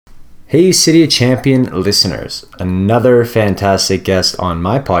Hey, City of Champion listeners, another fantastic guest on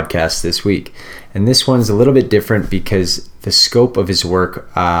my podcast this week. And this one's a little bit different because the scope of his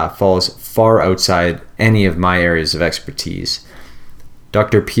work falls far outside any of my areas of expertise.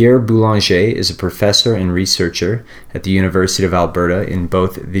 Dr. Pierre Boulanger is a professor and researcher at the University of Alberta in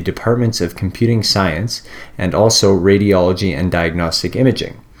both the departments of computing science and also radiology and diagnostic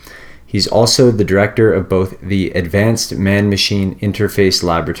imaging. He's also the director of both the Advanced Man-Machine Interface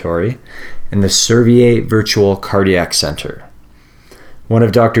Laboratory and the Servier Virtual Cardiac Center. One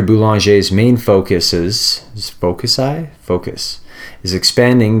of Dr. Boulanger's main focus is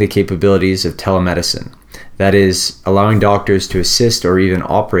expanding the capabilities of telemedicine. That is, allowing doctors to assist or even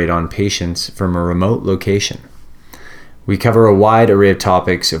operate on patients from a remote location. We cover a wide array of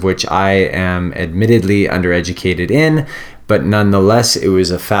topics of which I am admittedly undereducated in, but nonetheless, it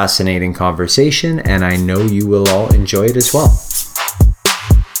was a fascinating conversation, and I know you will all enjoy it as well.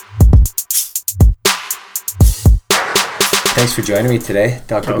 Thanks for joining me today,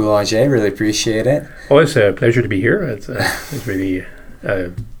 Dr. Boulanger. Really appreciate it. Oh, it's a pleasure to be here. It's really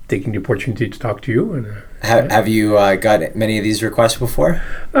taking the opportunity to talk to you. And have you got many of these requests before?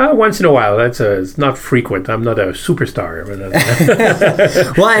 Once in a while. It's not frequent. I'm not a superstar.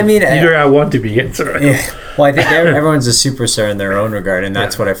 Well, I mean, either I want to be. Yeah. Well, I think everyone's a superstar in their own regard, and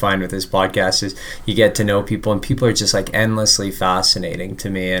that's what I find with this podcast is you get to know people, and people are just like endlessly fascinating to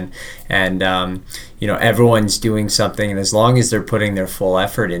me, and everyone's doing something, and as long as they're putting their full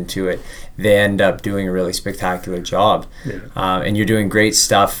effort into it, they end up doing a really spectacular job. Yeah. And you're doing great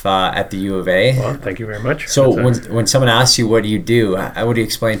stuff at the U of A. Well, thank you very much. So when someone asks you what do you do, what do you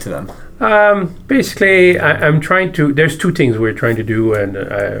explain to them? Basically, I'm trying to. There's two things we're trying to do, and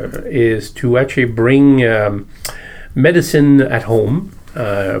is to actually bring medicine at home,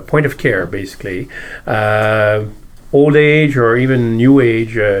 point of care, basically. Old age or even new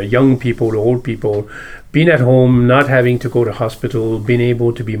age, young people, old people, being at home, not having to go to hospital, being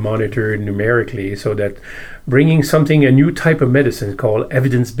able to be monitored numerically, so that bringing a new type of medicine called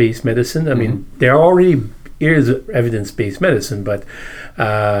evidence-based medicine. I mean, there already is evidence-based medicine, but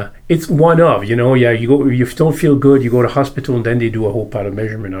it's one of, you go, you don't feel good, you go to hospital, and then they do a whole pile of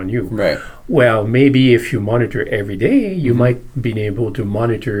measurement on you. Right. Well, maybe if you monitor every day, you might be able to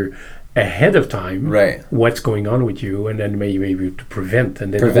monitor ahead of time what's going on with you, and then maybe to prevent.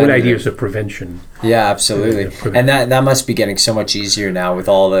 And then the whole idea is of prevention. Yeah, absolutely. And that must be getting so much easier now with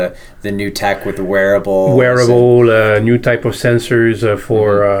all the new tech with the wearable new type of sensors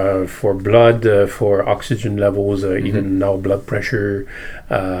for blood, for oxygen levels, even now blood pressure.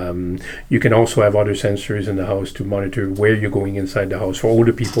 You can also have other sensors in the house to monitor where you're going inside the house. For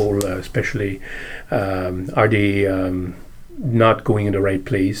older people especially, are they not going in the right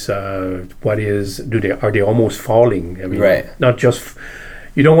place? Are they almost falling? I mean, not just,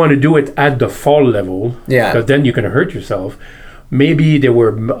 you don't want to do it at the fall level, because then you can hurt yourself. Maybe there were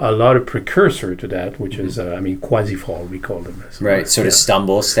a lot of precursor to that, which is, quasi-fall, we call them. So to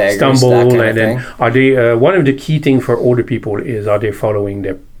stumble, staggers, that kind of thing. Are they, one of the key things for older people is, are they following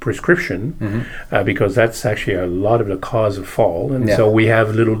their prescription? Because that's actually a lot of the cause of fall. And so we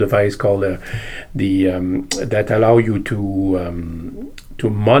have a little device called that allow you to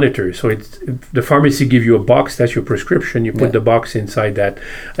monitor. So it's the pharmacy give you a box, that's your prescription. You put the box inside that.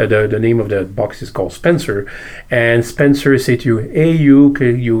 The name of the box is called Spencer, and Spencer say to you, "Hey, you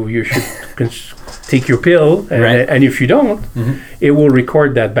should take your pill," and if you don't, it will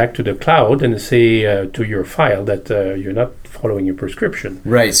record that back to the cloud and say to your file that you're not following your prescription.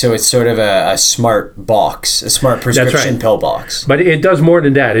 Right, so it's sort of a smart box, a smart prescription pill box. But it does more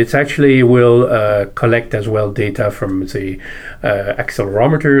than that. It actually will collect as well data from, say,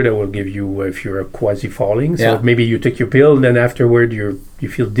 accelerometer that will give you if you're quasi-falling. So maybe you take your pill and then afterward you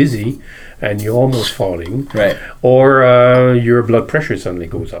feel dizzy and you're almost falling. Right. Or your blood pressure suddenly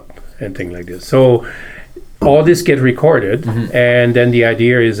goes up and things like this. So all this get recorded, and then the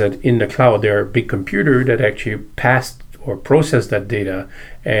idea is that in the cloud there are big computer that actually pass or process that data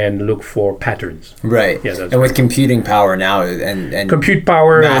and look for patterns. Right. Yeah, and with computing power now and compute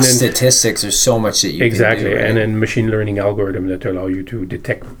power math and statistics, there's so much that you can do. And then machine learning algorithm that allow you to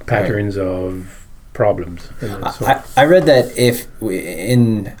detect patterns of problems. I read that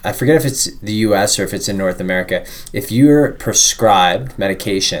I forget if it's the US or if it's in North America, if you're prescribed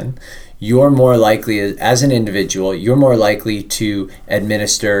medication, you're more likely, as an individual, you're more likely to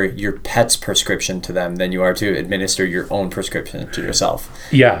administer your pet's prescription to them than you are to administer your own prescription to yourself.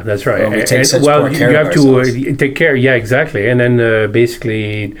 Yeah, that's right. We take such poor care of ourselves. To take care. Yeah, exactly. And then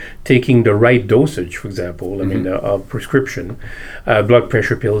basically taking the right dosage, for example, of prescription. Blood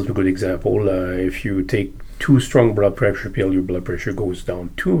pressure pills is a good example. If you take too strong blood pressure pill, your blood pressure goes down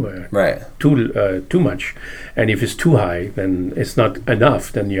too much, and if it's too high, then it's not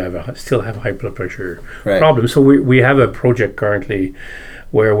enough. Then you still have a high blood pressure problem. So we have a project currently.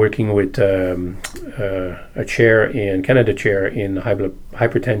 We're working with a chair in Canada chair in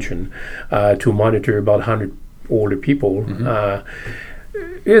hypertension to monitor about 100 older people.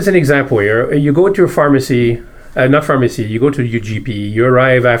 Here's an example here. You go to a pharmacy, you go to your GP, you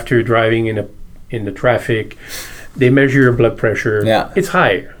arrive after driving in the traffic, they measure your blood pressure. Yeah. It's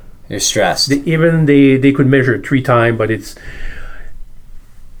high. You're stressed. They could measure it 3 times, but it's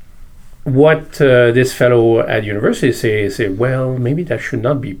what this fellow at university say, well, maybe that should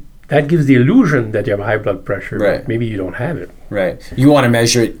not be. That gives the illusion that you have high blood pressure. Right. Maybe you don't have it. Right. You want to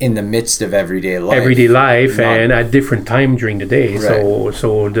measure it in the midst of everyday life. And at different time during the day. Right.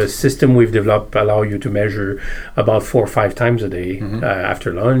 So the system we've developed allow you to measure about 4 or 5 times a day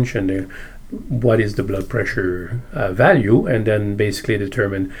after lunch, and what is the blood pressure value, and then basically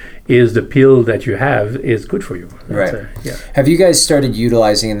determine is the pill that you have is good for you. Right. Have you guys started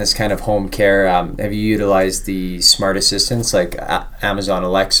utilizing in this kind of home care, have you utilized the smart assistants like Amazon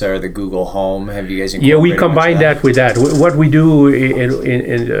Alexa or the Google Home? Have you guys incorporated? Yeah, we combine that with that. What we do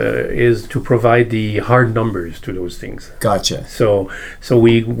is to provide the hard numbers to those things. Gotcha. So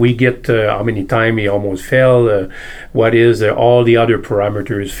we get how many times he almost fell, what is all the other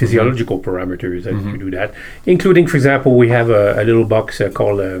parameters, physiological parameters that you do that, including, for example, we have a little box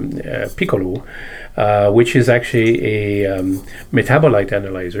called Piccolo, which is actually a metabolite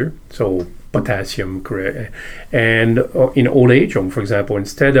analyzer, so potassium, and in old age home, for example,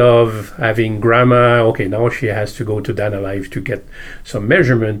 instead of having grandma, now she has to go to Danalife to get some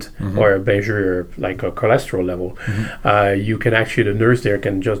measurement or measure like a cholesterol level, you can actually, the nurse there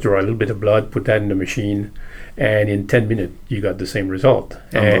can just draw a little bit of blood, put that in the machine, and in 10 minutes you got the same result,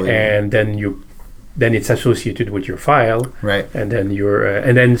 and then it's associated with your file, right? And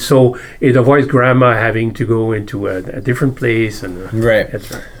then so it avoids grandma having to go into a different place, and right.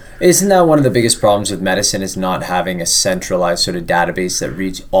 That's right. Isn't that one of the biggest problems with medicine, is not having a centralized sort of database that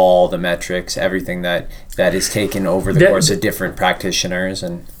reads all the metrics, everything that is taken over the course of different practitioners?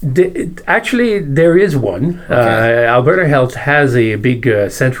 And actually, there is one. Okay. Alberta Health has a big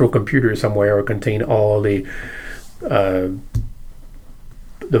central computer somewhere contain all the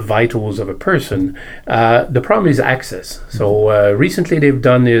vitals of a person. The problem is access. So recently they've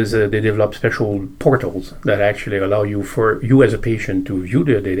done is they developed special portals that actually allow you as a patient to view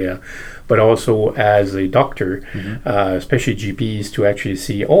the data, but also as a doctor, especially GPs, to actually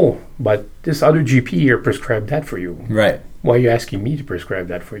see, but this other GP here prescribed that for you. Right. Why are you asking me to prescribe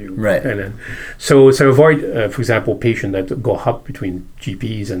that for you? Right. And then, so avoid, for example, patients that go hop between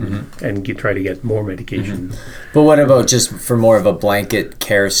GPs and try to get more medication. But what about just for more of a blanket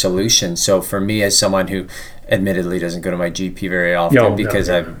care solution? So for me, as someone who admittedly doesn't go to my GP very often because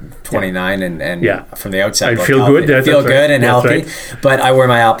I'm 29 and from the outside I feel good. Feel good and healthy. Right. But I wear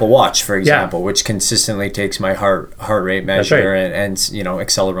my Apple Watch, for example, which consistently takes my heart rate measure and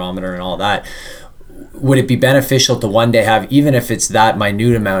accelerometer and all that. Would it be beneficial to one day have, even if it's that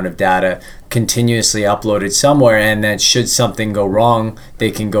minute amount of data, continuously uploaded somewhere, and then should something go wrong,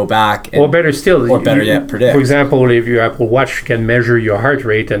 they can go back and, or better still, predict? For example, if your Apple Watch can measure your heart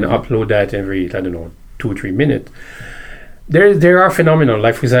rate and upload that every 2 or 3 minutes, there are phenomena,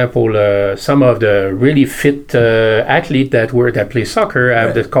 like for example, some of the really fit athletes that play soccer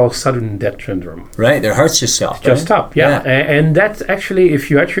have that's called sudden death syndrome. Right, their hearts just stop. Stop, yeah. And that's actually,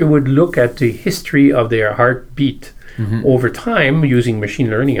 if you actually would look at the history of their heartbeat over time using machine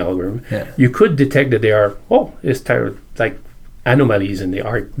learning algorithm, you could detect that they are like anomalies in the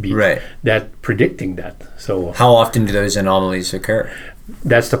heartbeat that predicting that. So how often do those anomalies occur?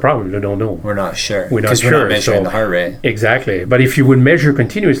 That's the problem. We don't know. We're not sure. We're not measuring the heart rate. Exactly. But if you would measure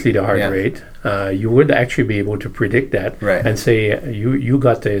continuously the heart rate, you would actually be able to predict that and say you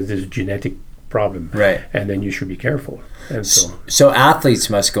got this genetic problem, right? And then you should be careful. And so athletes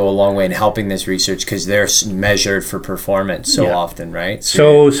must go a long way in helping this research, because they're measured for performance so often, right?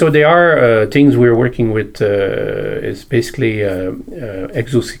 So there are things we're working with. Is basically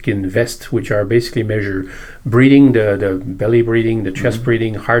exoskeleton vest, which are basically measure breathing, the belly breathing, the chest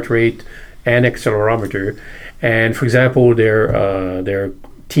breathing, heart rate, and accelerometer. And for example, there are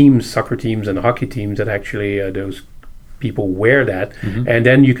teams, soccer teams and hockey teams that actually those people wear that, and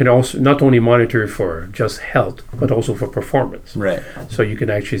then you can also not only monitor for just health but also for performance. Right. So you can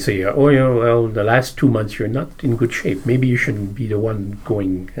actually say, the last 2 months you're not in good shape. Maybe you shouldn't be the one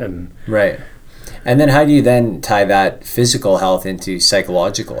going and. Right. And then how do you then tie that physical health into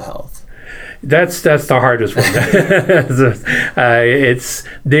psychological health? That's the hardest one.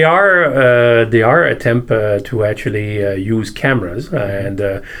 They are attempt to actually use cameras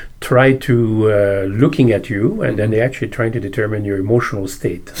and try to looking at you, and then they actually trying to determine your emotional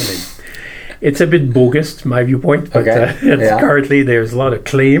state. I mean, it's a bit bogus, my viewpoint, but currently there's a lot of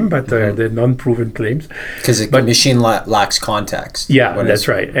claim, but they're non-proven claims. Because the machine lacks context. Yeah, that's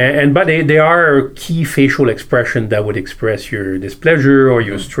right. But they are key facial expression that would express your displeasure or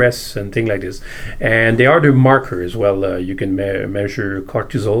your stress and things like this. And they are the marker as well. You can measure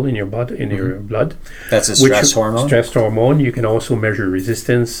cortisol in your your blood. That's a stress hormone? Stress hormone. You can also measure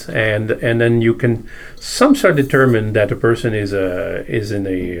resistance, and then you can some sort of determine that a person is in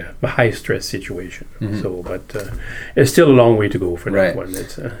a high stress situation. So, but it's still a long way to go for that one.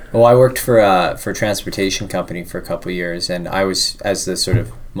 It's, well, I worked for a transportation company for a couple of years, and I was, as the sort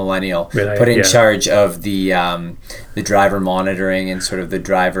of millennial, put in charge of the driver monitoring and sort of the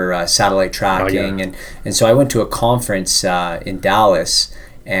driver satellite tracking, and so I went to a conference in Dallas.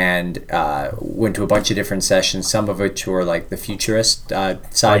 And went to a bunch of different sessions, some of which were like the futurist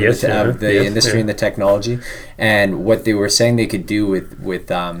side of the industry and the technology. And what they were saying they could do with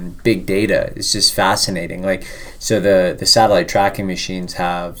big data is just fascinating. Like, so the satellite tracking machines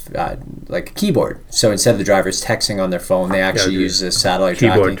have like a keyboard. So instead of the drivers texting on their phone, they actually use the satellite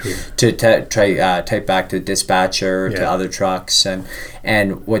tracking to type back to the dispatcher, to other trucks.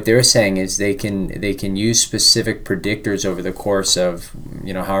 And what they're saying is they can use specific predictors over the course of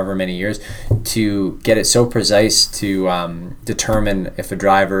however many years to get it so precise to determine if a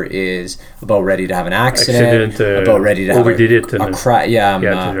driver is about ready to have an accident about ready to have a crash,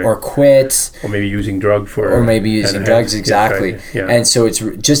 or quit, or maybe using drugs, exactly. And so it's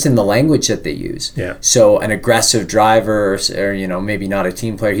just in the language that they use. So an aggressive driver, or maybe not a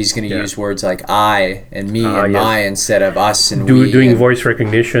team player, he's going to use words like I and me and my instead of us and we. Doing voice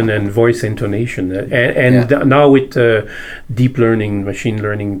recognition and voice intonation, and now with deep learning, machine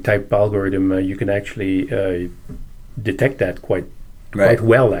learning type algorithm, you can actually detect that quite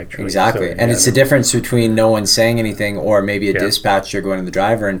well, actually. Exactly. So, and it's the difference between no one saying anything or maybe a dispatcher going to the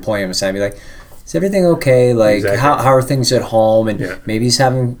driver and pulling him aside and be like, is everything okay? Like, how are things at home? And maybe he's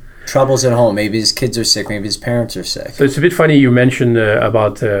having troubles at home. Maybe his kids are sick. Maybe his parents are sick. So it's a bit funny you mentioned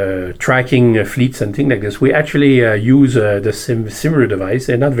about tracking fleets and things like this. We actually use the Simmer device.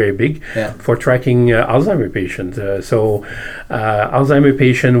 They're not very big for tracking Alzheimer patients. So Alzheimer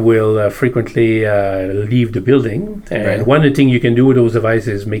patient will frequently leave the building. And one of the things you can do with those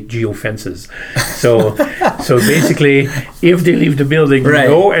devices is make geofences. So basically, if they leave the building, you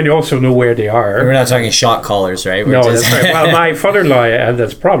know, and you also know where they are. And we're not talking shot callers, right? No, that's right. Well, my father-in-law had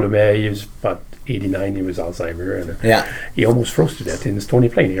this problem. He was about 89, he was Alzheimer, and he almost froze to death in his Stony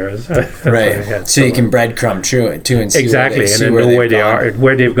Plain here. So you can breadcrumb too and see exactly, and then know where they are,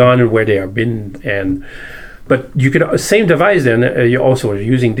 where they've gone, and where they have been. But you could same device. Then you also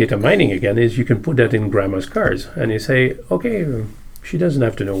using data mining again. Is you can put that in grandma's cars, and you say, okay, she doesn't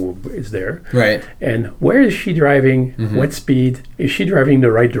have to know it's there, right? And where is she driving? What speed is she driving?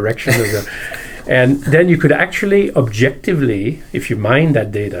 The right direction? And then you could actually objectively, if you mine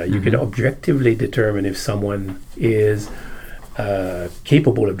that data, you can objectively determine if someone is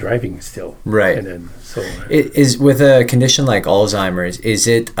capable of driving still. Right. And then, so it is with a condition like Alzheimer's, is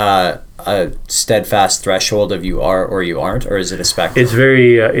it a steadfast threshold of you are or you aren't, or is it a spectrum? It's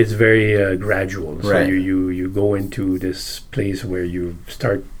very gradual. So you go into this place where you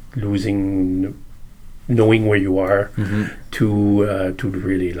start losing knowing where you are to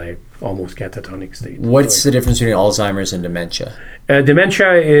really like almost catatonic state. What's the difference between Alzheimer's and dementia?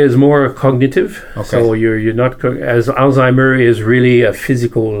 Dementia is more cognitive. Okay. So you're not as Alzheimer is really a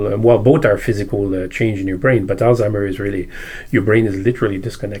physical. Both are physical change in your brain, but Alzheimer is really your brain is literally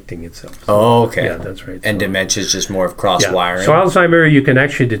disconnecting itself. So, okay. Yeah, that's right. And dementia is just more of cross wiring. So Alzheimer, you can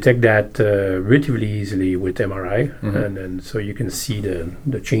actually detect that relatively easily with MRI, and then so you can see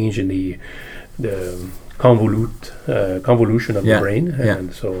the change in the convolution of the brain.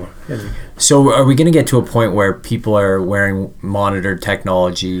 And so are we going to get to a point where people are wearing monitored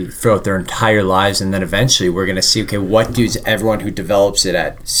technology throughout their entire lives, and then eventually we're going to see, okay, what does everyone who develops it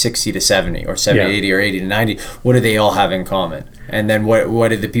at 60 to 70 or 70 to 80 or 80 to 90, what do they all have in common? And then what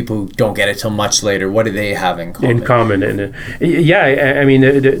do the people who don't get it till much later, what do they have in common? And I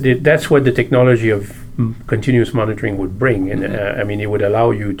mean, that's what the technology of continuous monitoring would bring. And I mean, it would allow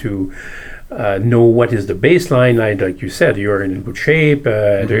you to know what is the baseline. Like you said, you're in good shape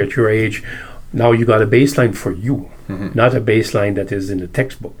at your age. Now you got a baseline for you, not a baseline that is in the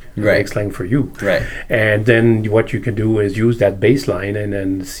textbook. Right. A baseline for you. Right. And then what you can do is use that baseline and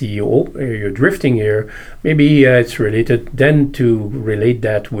then see, you're drifting here. Maybe it's related. Then to relate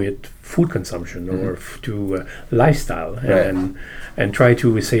that with food consumption or to lifestyle, and try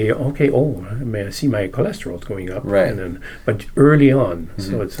to say, okay, I see my cholesterol's going up, but early on.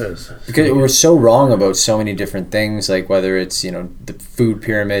 So it says, because we're so wrong about so many different things, like whether it's the food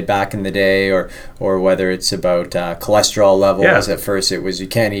pyramid back in the day, or whether it's about cholesterol levels. At first it was you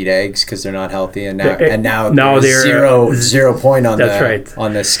can't eat eggs because they're not healthy, and now they're 0 point on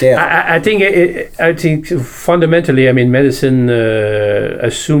on the scale. I think fundamentally, I mean, medicine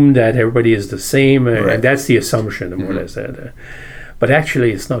assume that everybody is the same, and that's the assumption, more or less. But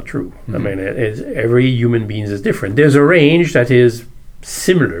actually, it's not true. I mean, every human being is different. There's a range that is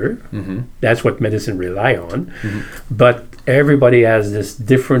similar. That's what medicine rely on. But everybody has this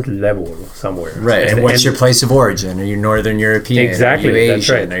different level somewhere. Right. And what's your place of origin? Are you Northern European? Exactly. Are you Asian? That's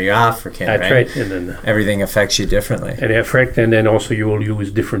right. Are you African? That's right. And then everything affects you differently. And then also you will use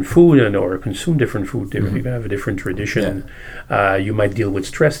different food or consume different food. You can have a different tradition. You might deal with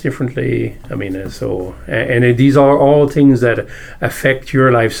stress differently. I mean, and these are all things that affect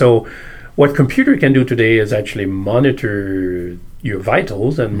your life. So what computer can do today is actually monitor your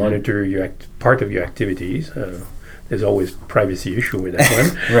vitals and monitor your part of your activities. There's always privacy issue with that one,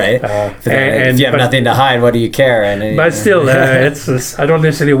 right? And if you have nothing to hide, what do you care? But still, I don't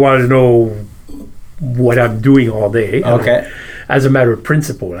necessarily want to know what I'm doing all day. Okay. As a matter of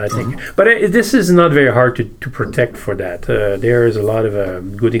principle, I think. But this is not very hard to protect for that. There is a lot of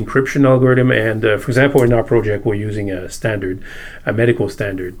good encryption algorithm, and for example, in our project, we're using a medical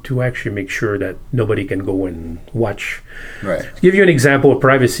standard, to actually make sure that nobody can go and watch. Right. To give you an example of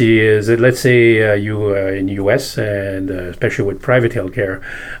privacy is that, let's say you in the U.S. and especially with private healthcare,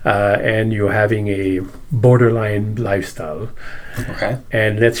 and you're having a borderline lifestyle. Okay.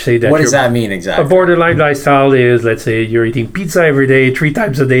 And let's say that. What does that mean exactly? A borderline lifestyle is, let's say, you're eating pizza every day, 3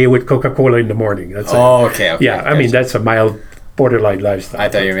 times a day with Coca-Cola in the morning. That's okay. Yeah, I mean, that's a mild borderline lifestyle. I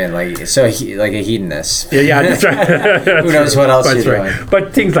thought you meant like a hedonist. Yeah, that's right. Who knows what else you're doing?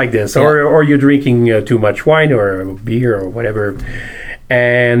 But things like this, or you're drinking too much wine or beer or whatever.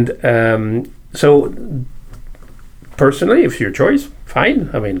 And so, personally, if it's your choice, fine.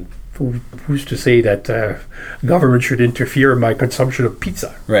 I mean, who's to say that government should interfere in my consumption of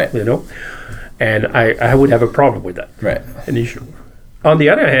pizza? Right. And I would have a problem with that. Right. An issue. On the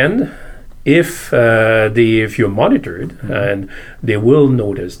other hand, if you're monitored, and they will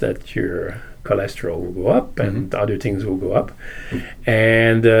notice that your cholesterol will go up and other things will go up,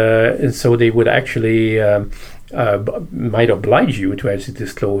 and so they would actually might oblige you to actually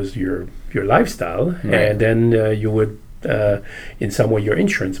disclose your lifestyle, and then you would. In some way, your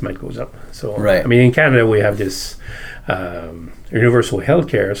insurance might goes up. So, I mean, in Canada, we have this universal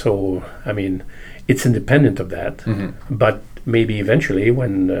healthcare. So, I mean, it's independent of that. But maybe eventually,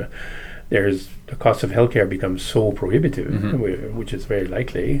 when the cost of healthcare becomes so prohibitive, which is very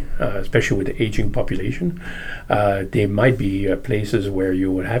likely, especially with the aging population, there might be places where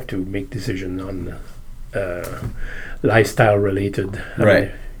you would have to make decisions on lifestyle related. I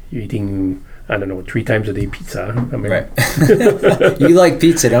mean, eating, I don't know, 3 times a day pizza. I mean, you like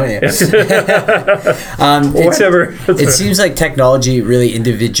pizza, don't you? Whatever. It seems like technology really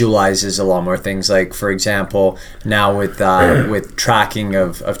individualizes a lot more things. Like, for example, now with tracking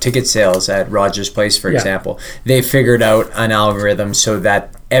of ticket sales at Rogers Place, for example, they figured out an algorithm so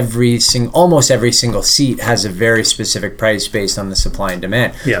that almost every single seat has a very specific price based on the supply and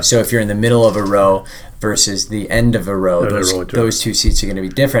demand. So if you're in the middle of a row versus the end of a row, those 2 seats are going to be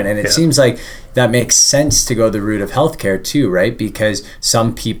different. And it seems like that makes sense to go the route of healthcare too, right? Because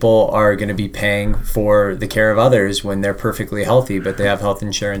some people are going to be paying for the care of others when they're perfectly healthy, but they have health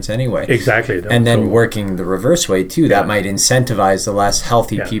insurance anyway. Exactly. And then working the reverse way too, that might incentivize the less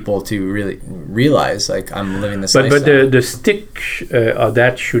healthy people to really realize, like, I'm living this lifestyle. But the stick of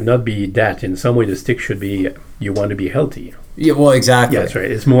that should not be that. In some way, the stick should be, you want to be healthy. Yeah, well, exactly. Yeah, that's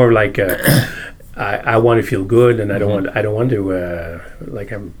right. It's more like I want to feel good, and I don't want to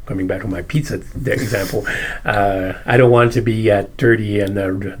like, I'm coming back to my pizza example. I don't want to be at 30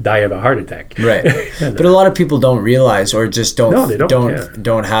 and die of a heart attack. Right. But a lot of people don't realize, or just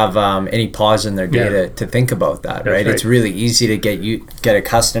don't have any pause in their day to think about that. Right? It's really easy to get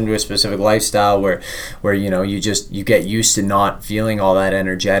accustomed to a specific lifestyle where you get used to not feeling all that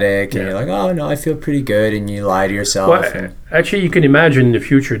energetic, and you're like, oh no, I feel pretty good, and you lie to yourself. Well, actually, you can imagine in the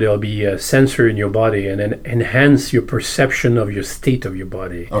future there'll be a sensor in your body and then enhance your perception of your state of your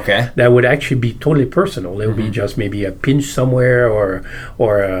body. Okay. That would actually be totally personal. It would be just maybe a pinch somewhere or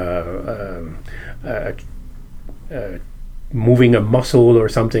moving a muscle or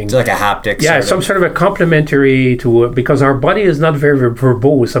something. It's like a haptic. Yeah, some sort of a complementary to because our body is not very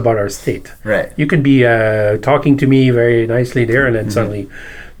verbose about our state. Right. You can be talking to me very nicely there, and then suddenly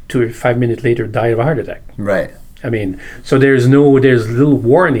 5 minutes later died of a heart attack. Right. I mean, so there's little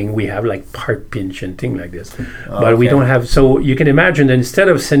warning we have, like heart pinch and thing like this, but we don't have. So you can imagine that instead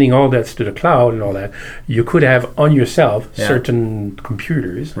of sending all that to the cloud and all that, you could have on yourself certain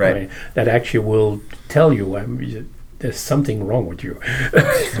computers that actually will tell you there's something wrong with you.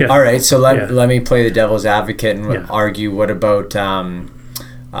 All right, so let me play the devil's advocate and argue. What about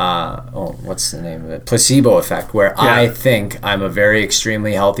what's the name of it? Placebo effect, where I think I'm a very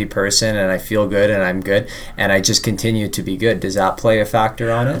extremely healthy person and I feel good and I'm good and I just continue to be good. Does that play a factor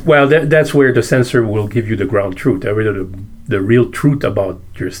on it? Well, that's where the sensor will give you the ground truth, the real truth about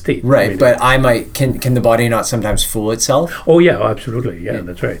your state. Right, I mean, but I might, can the body not sometimes fool itself? Oh yeah, absolutely. Yeah,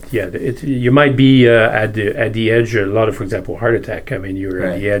 that's right. Yeah, you might be at the edge. A lot of, for example, heart attack. I mean, you're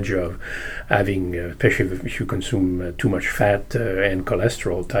at the edge of having, especially if you consume too much fat and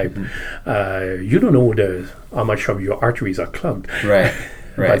cholesterol type. You don't know how much of your arteries are clogged. Right.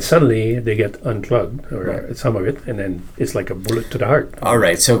 Right. But suddenly they get unplugged, or some of it, and then it's like a bullet to the heart. All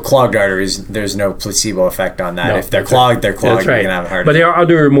right, so clogged arteries, there's no placebo effect on that. No, if they're clogged, they're clogged. That's right. You're going to have a heart attack. But there are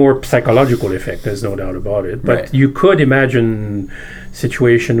other more psychological effects, there's no doubt about it. But you could imagine a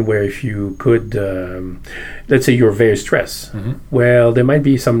situation where if you could, let's say you're very stressed. Well, there might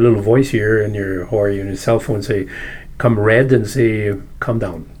be some little voice here in your cell phone say, come red and say, calm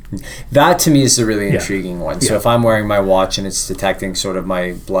down. That to me is the really intriguing one. So if I'm wearing my watch and it's detecting sort of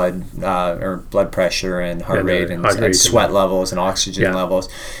my blood or blood pressure and heart rate and sweat levels and oxygen levels,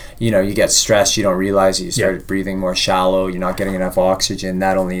 you get stressed, you don't realize it, you start breathing more shallow, you're not getting enough oxygen,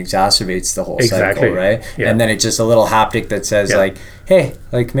 that only exacerbates the whole cycle, right? And then it's just a little haptic that says like, hey,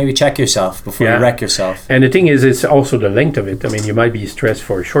 like maybe check yourself before you wreck yourself. And the thing is, it's also the length of it. I mean, you might be stressed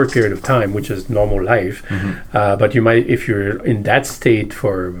for a short period of time, which is normal life, but you might, if you're in that state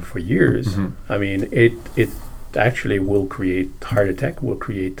for years, I mean, it actually will create heart attack, will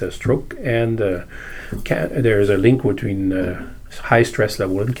create a stroke, and there's a link between high stress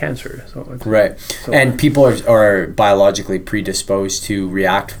level and cancer. And people are biologically predisposed to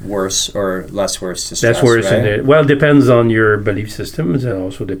react worse or less worse to stress. That's worse. Right? Well, it depends on your belief systems, and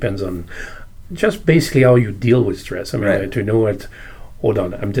also depends on just basically how you deal with stress. I mean, to know what, hold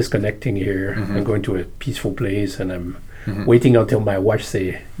on, I'm disconnecting here, I'm going to a peaceful place, and I'm waiting until my watch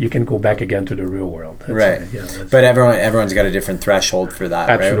say you can go back again to the real world. But everyone's got a different threshold for that.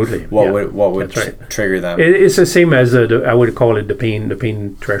 Absolutely. Right? What would trigger them? It's the same as I would call it the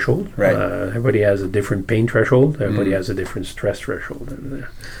pain threshold. Right. Everybody has a different pain threshold. Everybody has a different stress threshold.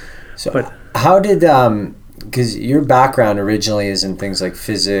 But how did because your background originally is in things like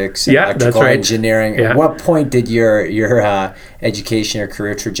physics and electrical engineering. At what point did your education or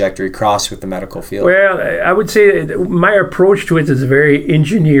career trajectory cross with the medical field? Well, I would say my approach to it is a very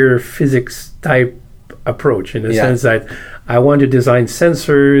engineer physics type approach, in the sense that I want to design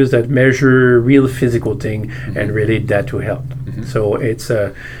sensors that measure real physical thing and relate that to health. So it's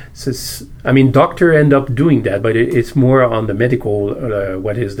I mean, doctor end up doing that, but it's more on the medical,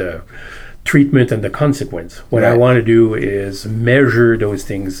 what is the treatment and the consequence. What I want to do is measure those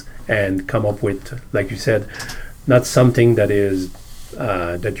things and come up with, like you said, not something that is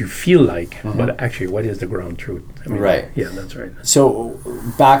that you feel like, but actually what is the ground truth. I mean, yeah, that's right. So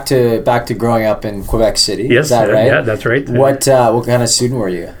back to growing up in Quebec City. Yes, is that right? Yeah, that's right. What kind of student were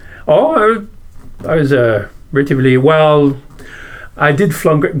you? Oh, I was relatively well. I did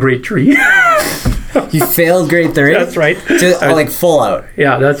flunk grade 3. You failed grade 3? That's right. Like full out?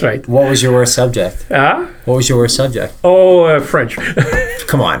 Yeah, that's right. What was your worst subject? What was your worst subject? Oh, French.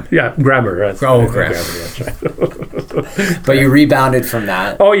 Come on. Yeah, grammar. Grammar. That's right. But you rebounded from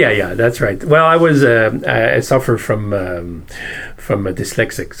that? Oh, yeah, that's right. Well, I suffer from a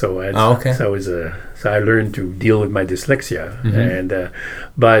dyslexic, so I learned to deal with my dyslexia, and I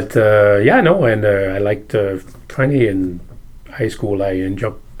liked finally in high school I end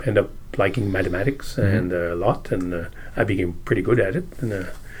up liking mathematics and a lot, and I became pretty good at it. And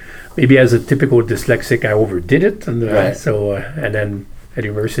maybe as a typical dyslexic, I overdid it, and and then at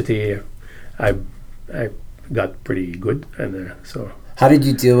university, I got pretty good, and so. How did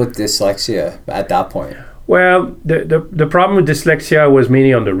you deal with dyslexia at that point? Well, the problem with dyslexia was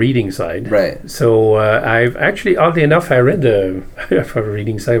mainly on the reading side. Right. So I've actually, oddly enough, I read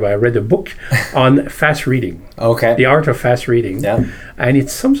I read a book on fast reading. Okay. The art of fast reading. Yeah. And it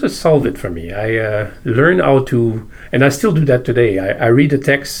somehow solved it for me. I learned how to, and I still do that today. I read the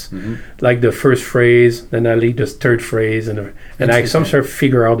text, like the first phrase, then I read the third phrase, and I somehow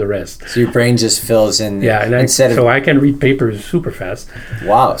figure out the rest. So your brain just fills in. Yeah, and so I can read papers super fast.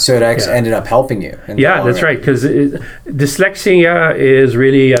 Wow. So it actually ended up helping you. Yeah, that's That's right, because dyslexia is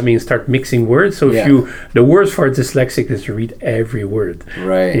really, start mixing words. So the worst for a dyslexic is to read every word.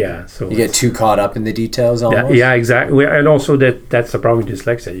 Right. Yeah. So you get too caught up in the details almost. Yeah, exactly. And also that's the problem with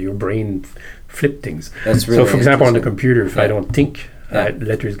dyslexia. Your brain flip things. That's really so, for example, on the computer, if I don't think,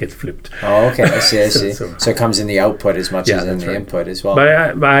 letters get flipped. Oh, okay. I see. So it comes in the output as much as in the input as well.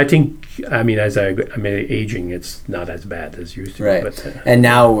 But I think, as I'm aging, it's not as bad as used to. Right. But, and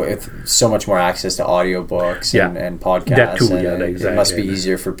now with so much more access to audiobooks and podcasts, that too, exactly. It must be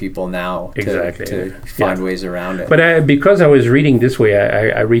easier for people now to find ways around it. But because I was reading this way,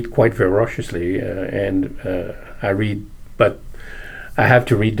 I read quite ferociously, and I read, but I have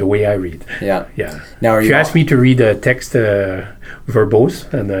to read the way I read. Yeah. Now, if you ask me to read a text verbose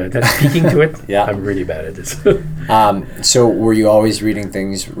and then speaking to it, I'm really bad at this. So were you always reading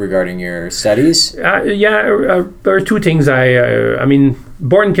things regarding your studies? There are two things.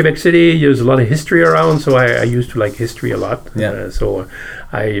 Born in Quebec City, there's a lot of history around, so I used to like history a lot. So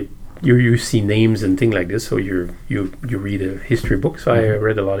you see names and things like this, so you read a history book. So I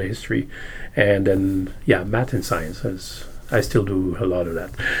read a lot of history, and then math and science. I still do a lot of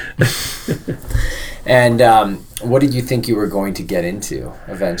that. And what did you think you were going to get into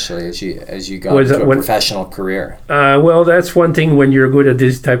eventually as you got into a professional career? Well, that's one thing when you're good at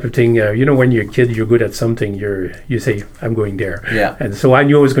this type of thing. When you're a kid, you're good at something. You say, I'm going there. Yeah. And so I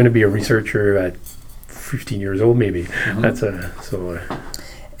knew I was going to be a researcher at 15 years old, maybe.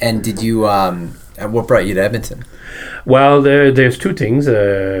 And did you? What brought you to Edmonton? Well, there's two things.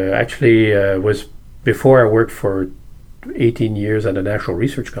 Was before I worked for 18 years at the National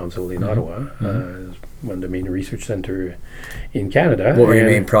Research Council in Ottawa, one of the main research center in Canada. What were your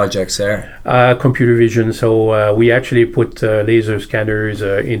main projects there? Computer vision. So we actually put laser scanners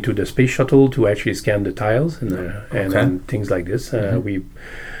into the space shuttle to actually scan the tiles and things like this.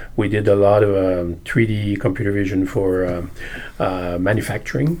 We did a lot of 3D computer vision for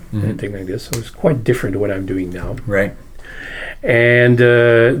manufacturing and things like this. So it's quite different to what I'm doing now. Right. And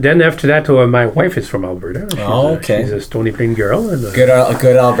then after that, my wife is from Alberta. She's a Stony Plain girl. And, good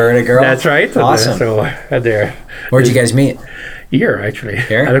Alberta girl. That's right. Awesome. Where'd you guys meet? Here, actually.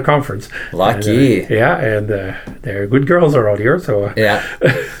 Here? At a conference. Lucky. And they're good girls around here. So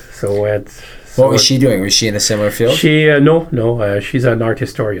what was she doing? Was she in a similar field? She no. She's an art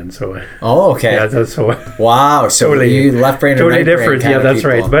historian. So. Okay. Yeah, that's so. Wow. So totally, you left brain and right different. Brain That's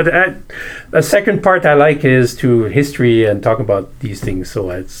right. But the second part I like is to history and talk about these things.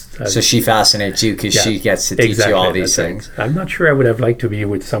 So so she fascinates you because she gets to teach you all these things. Right. I'm not sure I would have liked to be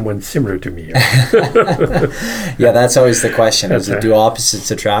with someone similar to me. That's always the question: do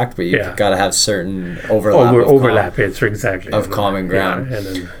opposites attract? But you've got to have certain overlap. It's exactly of common ground. Yeah, and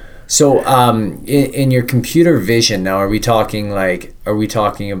then, so, in your computer vision now, are we talking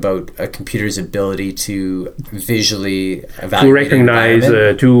about a computer's ability to visually evaluate, to recognize,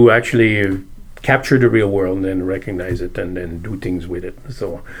 to actually capture the real world and then recognize it and then do things with it.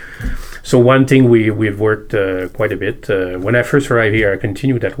 So one thing we've worked quite a bit. When I first arrived here, I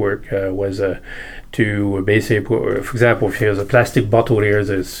continued that work. Was to basically, for example, if there's a plastic bottle here,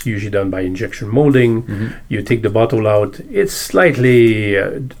 that's usually done by injection molding. You take the bottle out, it's slightly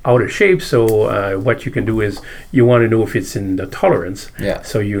out of shape, so what you can do is you want to know if it's in the tolerance.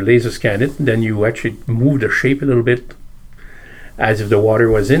 So you laser scan it, then you actually move the shape a little bit as if the water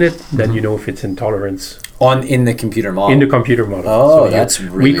was in it, then you know if it's in tolerance. In the computer model? In the computer model. Oh, so that's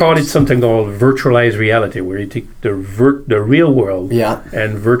really... We call it something called virtualized reality, where you take the real world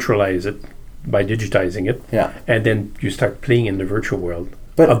and virtualize it by digitizing it, and then you start playing in the virtual world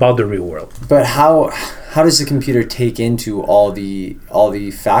about the real world. But how does the computer take into all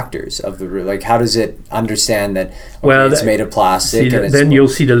the factors of the how does it understand that it's made of plastic? Then you'll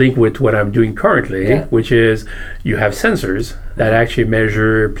see the link with what I'm doing currently, which is you have sensors that actually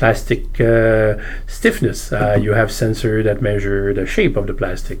measure plastic stiffness. You have sensors that measure the shape of the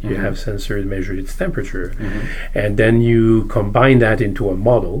plastic. You have sensors that measure its temperature, and then you combine that into a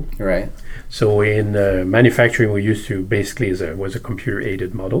model. Right. So in manufacturing, we used to basically was a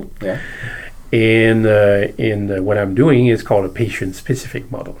computer-aided model. In what I'm doing is called a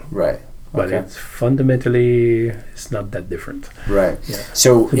patient-specific model. Right. But it's fundamentally, it's not that different. Right.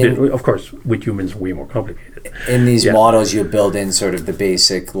 So of course, with humans, way more complicated. In these models, you build in sort of the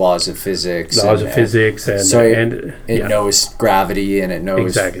basic laws of physics. And so it knows gravity and it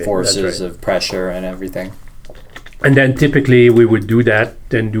knows forces of pressure and everything. And then typically we would do that,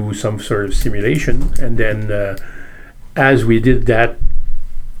 then do some sort of simulation, and then as we did that,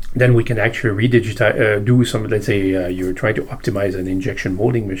 then we can actually do some, let's say you're trying to optimize an injection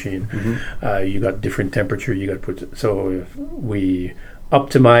molding machine. You got different temperature, so we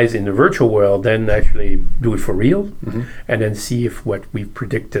optimize in the virtual world, then actually do it for real, and then see if what we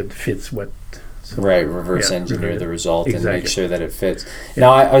predicted fits what. So, right, reverse engineer the result and Exactly. make sure that it fits.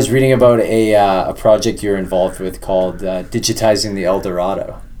 Now, I was reading about a project you're involved with called Digitizing the El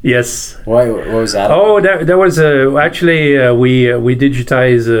Dorado. Yes. What was that? Oh, that was actually we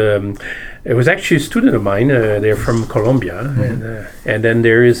digitize. It was actually a student of mine. They're from Colombia, and then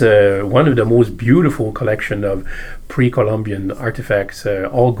there is one of the most beautiful collection of pre-Columbian artifacts,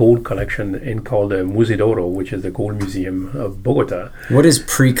 all gold collection called Museo d'Oro, which is the gold museum of Bogota. What does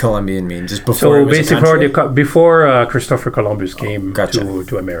pre-Columbian mean? Just before So it was a basically, country? before Christopher Columbus came Gotcha.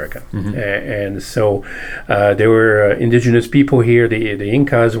 to America, and so there were indigenous people here. The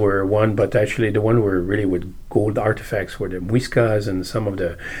Incas were one, but actually the one were really with gold artifacts were the Muiscas and some of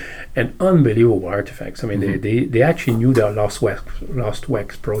the unbelievable artifacts. I mean, they actually knew the lost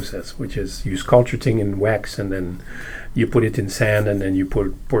wax process, which is you sculpture thing in wax and then you put it in sand and then you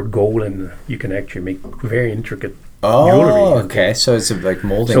pour gold and you can actually make very intricate jewelry. Okay. So it's like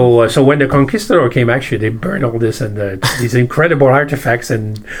molding. So when the conquistador came, actually they burned all this and these incredible artifacts,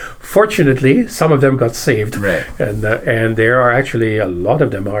 and fortunately some of them got saved. Right. And there are actually a lot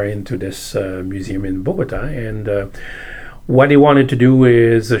of them are into this museum in Bogota, and what they wanted to do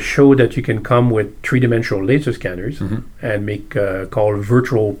is show that you can come with three-dimensional laser scanners and make called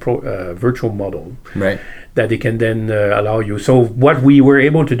virtual model. Right. That they can then allow you. So what we were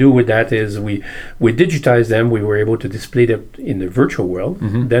able to do with that is we digitized them. We were able to display them in the virtual world.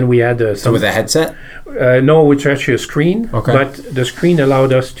 Then we had So with a headset? no, it's actually a screen. Okay. But the screen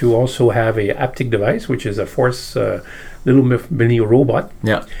allowed us to also have a haptic device, which is a force little mini robot,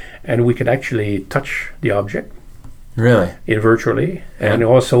 Yeah. and we could actually touch the object Really? virtually, and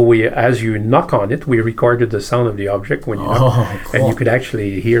also we, as you knock on it, we recorded the sound of the object when you knock, cool. and you could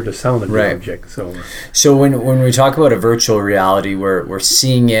actually hear the sound of Right. the object. So when we talk about a virtual reality, we're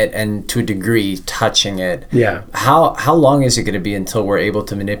seeing it and to a degree touching it. Yeah. How long is it going to be until we're able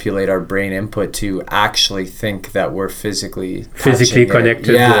to manipulate our brain input to actually think that we're physically touching it?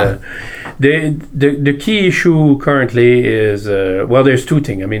 connected. Yeah. The key issue currently is there's two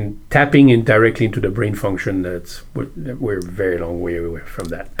things. I mean, tapping in directly into the brain function. We're a very long way away from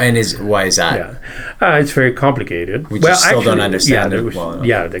that. And why is that? Yeah, it's very complicated. We just still don't understand it well enough.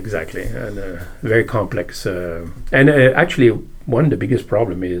 Yeah, exactly, and very complex. And actually, one of the biggest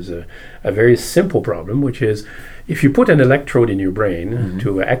problem is a very simple problem, which is if you put an electrode in your brain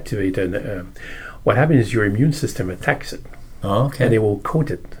to activate what happens is your immune system attacks it. Oh, okay. And they will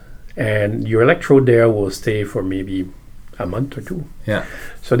coat it, and your electrode there will stay for maybe a month or two. Yeah.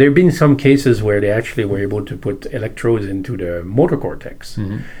 So there have been some cases where they actually were able to put electrodes into the motor cortex,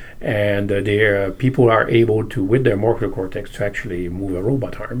 and people are able to, with their motor cortex, to actually move a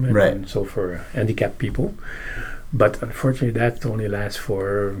robot arm. And so for handicapped people, but unfortunately that only lasts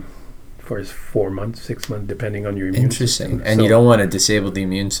for 4 months, 6 months, depending on your immune system. Interesting. And you don't want to disable the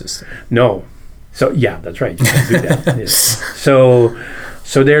immune system. No. So yeah, that's right. You can do that. Yes.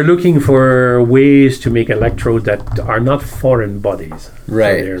 So they're looking for ways to make electrodes that are not foreign bodies.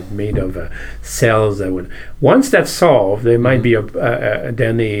 Right. So they're made of cells that would. Once that's solved, there might be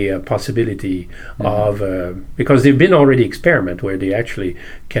a possibility of because they've been already experiment where they actually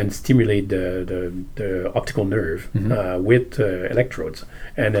can stimulate the optical nerve with electrodes,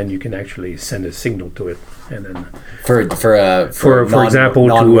 and then you can actually send a signal to it, and then for example,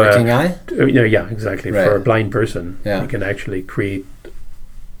 non-working eye. Yeah, exactly. Right. For a blind person, Yeah. you can actually create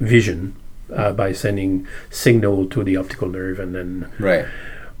vision by sending signal to the optical nerve, and then Right.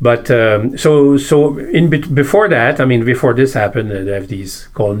 But before that, I mean, before this happened, they have these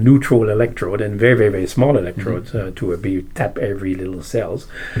called neutral electrode and very, very, very small electrodes to tap every little cells.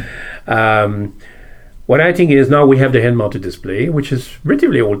 What I think is now we have the head-mounted display, which is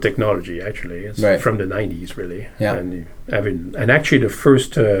relatively old technology. Actually, it's from the 90s, really. Yeah. And actually, the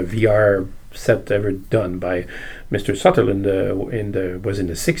first VR set ever done by Mr. Sutherland was in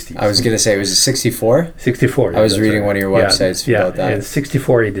the 60s. I was going to say, was it 64? 64. I was reading one of your websites about that. Yeah, in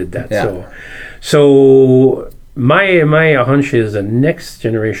 64 he did that. Yeah. So my hunch is the next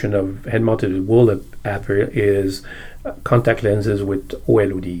generation of head-mounted wool apple is contact lenses with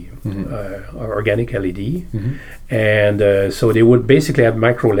OLED, or organic LED. And so they would basically have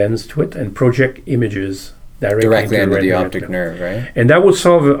micro lens to it and project images directly into the optic nerve, right? And that will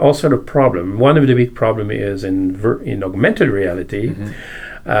solve also the problem. One of the big problem is in augmented reality.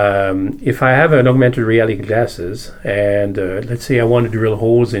 If I have an augmented reality glasses and let's say I want to drill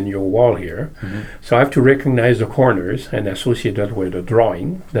holes in your wall here, so I have to recognize the corners and associate that with a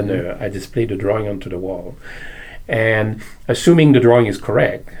drawing. Then I display the drawing onto the wall, and assuming the drawing is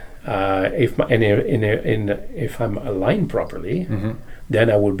correct, if I'm aligned properly, then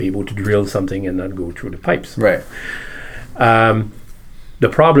I will be able to drill something and not go through the pipes. Right. The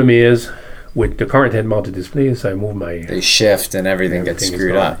problem is with the current head-mounted displays, I move they shift and everything gets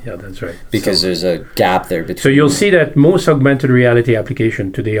screwed up. Yeah, that's right. Because there's a gap there between. So you'll see that most augmented reality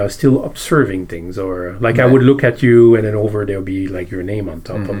applications today are still observing things, or like I would look at you and then over there'll be like your name on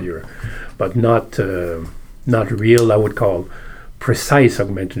top of your, but not real. I would call precise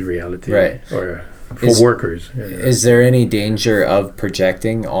augmented reality, right? Or for workers. Is there any danger of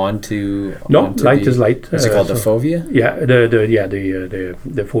projecting onto? No, light is light. Is it called the fovea? Yeah, the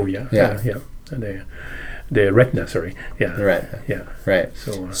fovea. Yeah. And the retina. Sorry. Yeah. Right. Yeah. Right.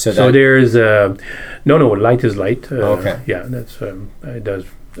 So there's light is light. Okay. Yeah, that's it does.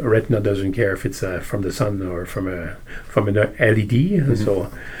 Retina doesn't care if it's from the sun or from an LED.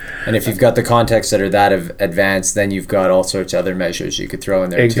 So. And if you've got the contexts that are that advanced, then you've got all sorts of other measures you could throw in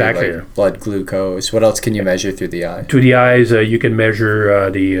there exactly. too, like blood glucose. What else can you measure through the eye? To the eyes, you can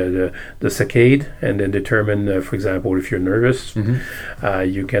measure the saccade and then determine, for example, if you're nervous.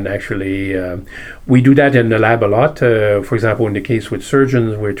 You can actually, we do that in the lab a lot. For example, in the case with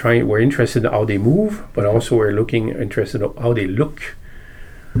surgeons, we're interested in how they move, but also we're interested in how they look.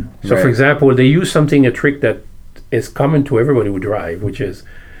 So, for example, they use a trick that is common to everybody who drive, which is,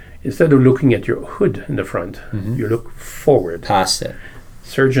 instead of looking at your hood in the front, you look forward. Past it.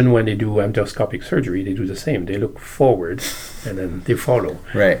 Surgeon, when they do endoscopic surgery, they do the same. They look forward and then they follow.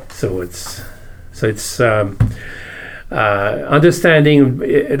 Right. So it's understanding,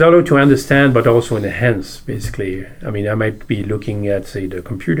 in order to understand, but also enhance, basically. I mean, I might be looking at, say, the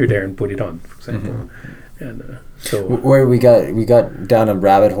computer there and put it on, for example. And so where we got down a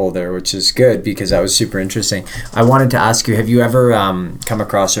rabbit hole there, which is good because that was super interesting. I wanted to ask you, have you ever come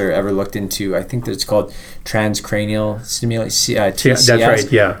across or ever looked into, I think it's called transcranial stimulation, TCS, that's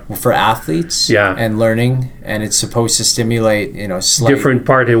right, yeah, for athletes, and learning, and it's supposed to stimulate, slight different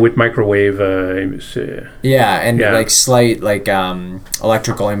part with microwave, like slight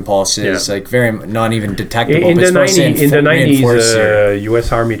electrical impulses, like very not even detectable. In the 90s,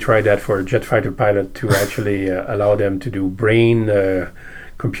 U.S. Army tried that for a jet fighter pilot to actually allow them to do brain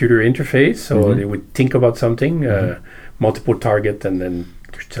computer interface, so they would think about something, multiple target, and then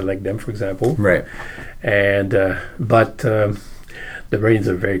select them, for example. Right. And but the brain's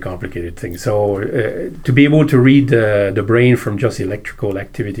a very complicated thing. So to be able to read the brain from just electrical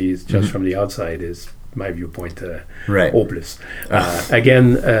activities, just from the outside, is my viewpoint hopeless.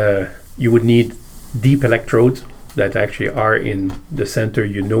 Again, you would need deep electrodes that actually are in the center.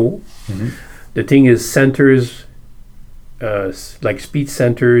 The thing is, centers, like speech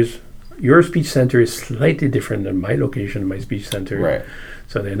centers, your speech center is slightly different than my location, my speech center. Right.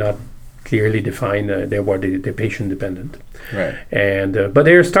 So they're not clearly defined. They're patient dependent. Right. And but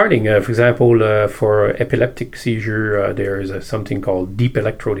they're starting. For example, for epileptic seizure, there is something called deep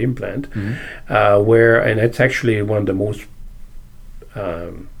electrode implant, and it's actually one of the most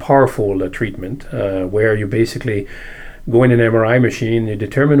powerful treatment, where you basically go in an MRI machine, you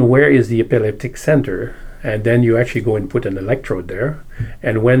determine where is the epileptic center, and then you actually go and put an electrode there.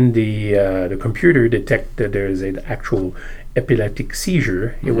 And when the computer detects that there is an actual epileptic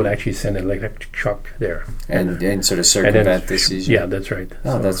seizure, it will actually send an electric shock there. And sort of circumvent the seizure. Yeah, that's right.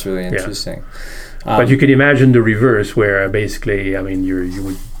 Oh, that's really interesting. But you can imagine the reverse, where basically, I mean, you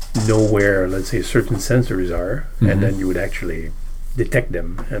would know where, let's say, certain sensors are, and then you would actually detect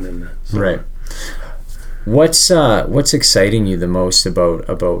them. And then right. What's exciting you the most about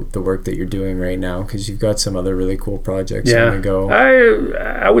the work that you're doing right now? Because you've got some other really cool projects on the go.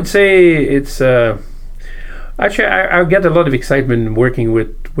 I would say it's actually I get a lot of excitement working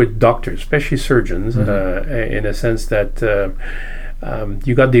with doctors, especially surgeons, in a sense that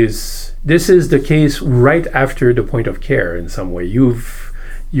you got these. This is the case right after the point of care. In some way,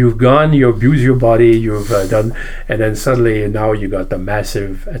 you've gone, you abuse your body, you've done, and then suddenly now you got the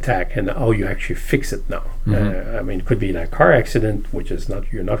massive attack, and how you actually fix it now. I mean, it could be in a car accident, which is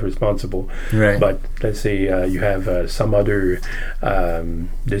you're not responsible. Right. But let's say you have some other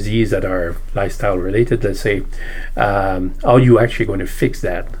disease that are lifestyle related. Let's say, how you actually going to fix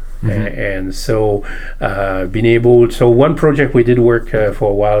that? And so being able, so one project we did work for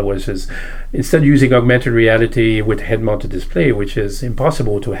a while was instead of using augmented reality with head-mounted display, which is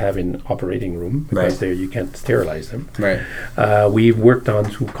impossible to have in operating room because there you can't sterilize them. Right. We've worked on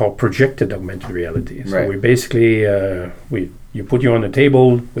something called projected augmented reality. So we basically you put you on the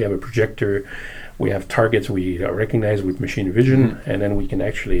table. We have a projector. we have targets we recognize with machine vision, and then we can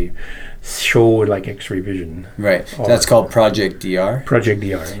actually show like X-ray vision. Right. That's called Project DR. Project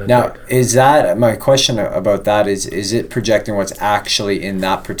DR. Now, right. is that, my question about that is it projecting what's actually in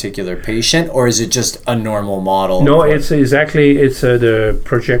that particular patient, or is it just a normal model? No, it's the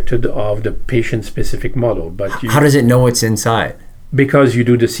projected of the patient-specific model. But how does it know what's inside? Because you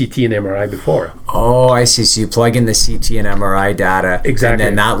do the CT and MRI before. Oh, I see. So you plug in the CT and MRI data, exactly, and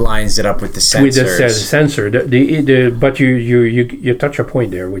then that lines it up with the sensors. With the sensor. But you touch a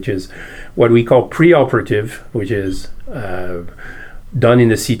point there, which is what we call preoperative, which is done in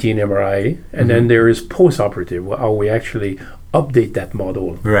the CT and MRI, and then there is postoperative, how we actually update that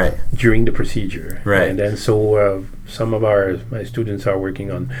model during the procedure. Right. And then so some of my students are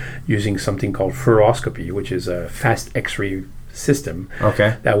working on using something called fluoroscopy, which is a fast X-ray system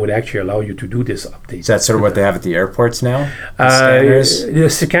that would actually allow you to do this update. Is that sort of what they have at the airports now? The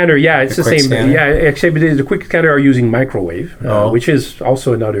scanner, it's the same. Scanner? Yeah, except the quick scanner are using microwave, which is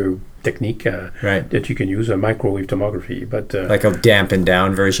also another technique that you can use, a microwave tomography. But like a dampened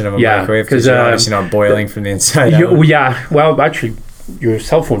down version of a microwave, because you're obviously not boiling from the inside out. Yeah, well, actually, your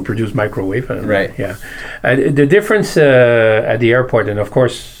cell phone produces microwave. Right. Yeah. The difference at the airport, and of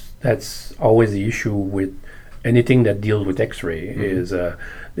course, that's always the issue with anything that deals with X-ray, is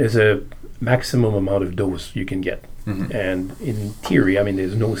there's a maximum amount of dose you can get, and in theory, I mean,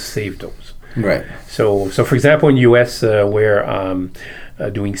 there's no safe dose. Right. So for example, in US, where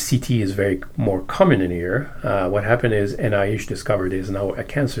doing CT is very more common in here, what happened is NIH discovered there's now a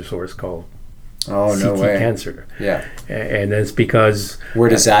cancer source called CT cancer. Yeah. And that's because...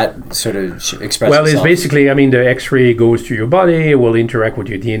 Where does that sort of express Well, itself? it's basically, I mean, the X-ray goes to your body, it will interact with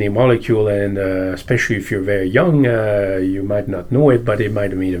your DNA molecule, and especially if you're very young, you might not know it, but it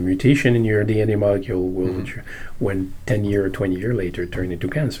might have made a mutation in your DNA molecule, which when 10 years or 20 years later turn into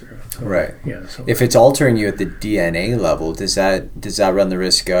cancer. So, right. Yeah. So if it's altering you at the DNA level, does that run the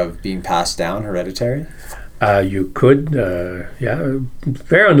risk of being passed down, hereditary? You could,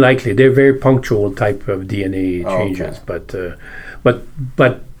 very unlikely. They're very punctual type of DNA changes, but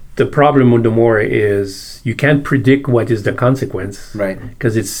the problem with the more is you can't predict what is the consequence, right?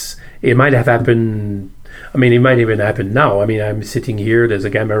 Because it might have happened. I mean, it might even happen now. I mean, I'm sitting here. There's a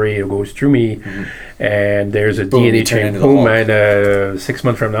gamma ray that goes through me, and there's a DNA change. Boom! And 6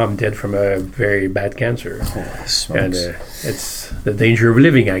 months from now, I'm dead from a very bad cancer. And it's the danger of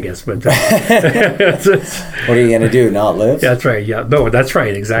living, I guess. But what are you gonna do? Not live? That's right. Yeah. No, that's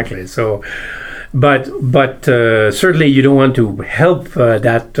right. Exactly. So. But certainly you don't want to help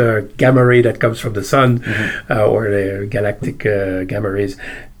that gamma ray that comes from the sun or the galactic gamma rays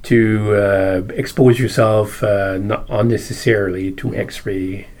to expose yourself not unnecessarily to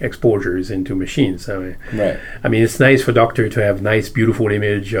X-ray exposures into machines. I mean, it's nice for doctor to have nice, beautiful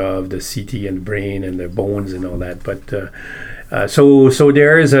image of the CT and the brain and the bones and all that, but so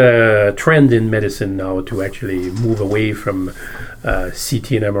there is a trend in medicine now to actually move away from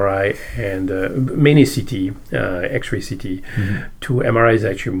CT and MRI and mainly CT, X-ray CT, to MRI is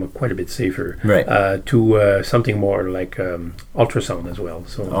actually quite a bit safer. Right. To something more like ultrasound as well.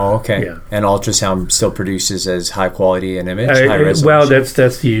 So. Yeah. And ultrasound still produces as high quality an image, high resolution. Well,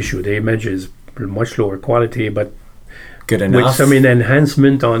 that's the issue. The image is much lower quality, but good enough. With some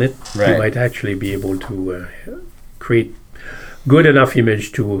enhancement on it, you might actually be able to create good enough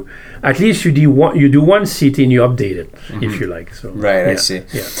image to at least you do one CT and you update it if you like. So I see.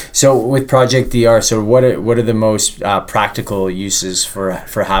 Yeah. So with Project DR, so what are the most practical uses for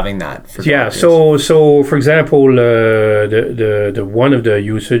having that? For doctors? So for example, the one of the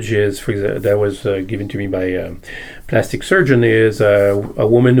usage is that was given to me by a plastic surgeon is a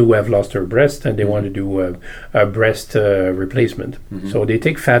woman who have lost her breast and they want to do a breast replacement. So they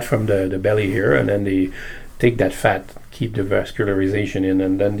take fat from the belly here and then they take that fat, keep the vascularization in,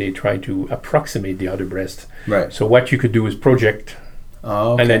 and then they try to approximate the other breast. Right. So what you could do is project,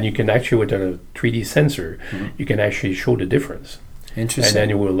 and then you can actually, with a 3D sensor, you can actually show the difference. Interesting. And then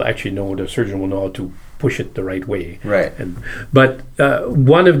you will actually know, the surgeon will know how to push it the right way. Right. But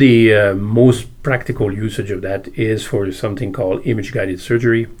one of the most practical usage of that is for something called image-guided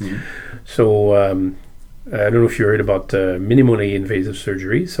surgery. So I don't know if you heard about minimally invasive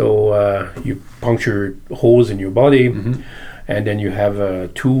surgery. So you puncture holes in your body, and then you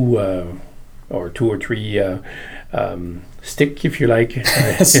have two or three stick, if you like.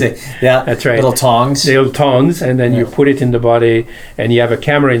 Yeah, that's right. Little tongs, and then you put it in the body, and you have a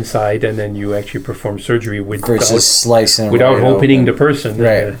camera inside, and then you actually perform surgery without slicing without opening the person.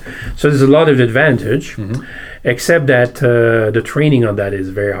 Right. So there's a lot of advantage. Except that the training on that is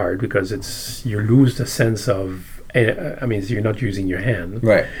very hard because you lose the sense of, I mean, you're not using your hand.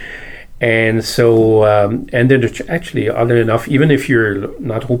 Right. And so, and then actually, oddly enough, even if you're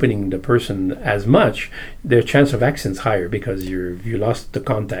not opening the person as much, the chance of accident's higher because you lost the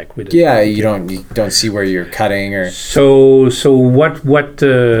contact with it. Yeah, you don't see where you're cutting or. So what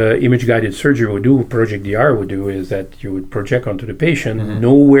image guided surgery would do, Project DR would do, is that you would project onto the patient,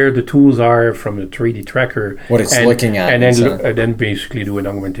 know where the tools are from the 3D tracker, what it's looking at, and then basically do an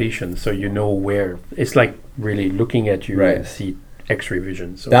augmentation, so you know where. It's like really looking at you and see X-ray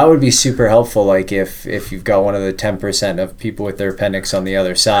vision. So that would be super helpful, like if you've got one of the 10% of people with their appendix on the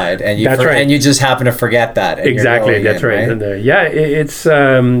other side and you just happen to forget that. Exactly, that's right. And it's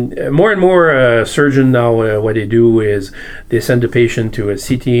more and more surgeon now, what they do is they send the patient to a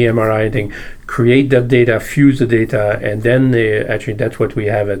CT, MRI thing, create that data, fuse the data, and then actually that's what we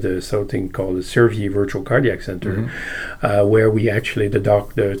have at something called the Servier Virtual Cardiac Center, where we actually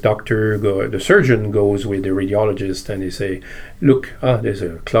the surgeon goes with the radiologist and they say, look, there's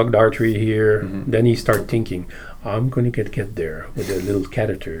a clogged artery here. Then he starts thinking, I'm going to get there with a little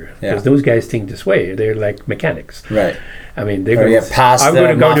catheter, because those guys think this way. They're like mechanics, right? I mean, I'm going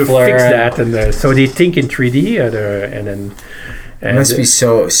to go to fix that, and so they think in 3D, and then it must be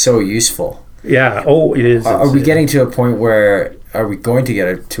so useful. Yeah. Oh, it is. Are we getting to a point where? Are we going to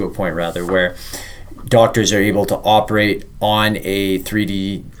get to a point rather where doctors are able to operate on a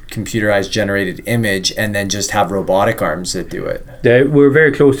 3D computerized generated image and then just have robotic arms that do it? We're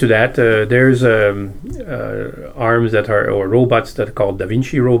very close to that. There's arms that are, or robots that are called Da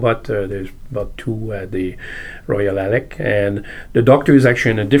Vinci robot. There's about 2 at the Royal Alec, and the doctor is actually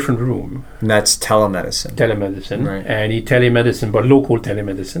in a different room. And that's telemedicine. Right. And telemedicine, but local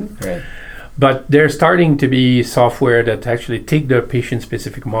telemedicine. Right. But there's starting to be software that actually take the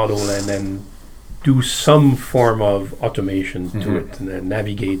patient-specific model and then do some form of automation to it, and then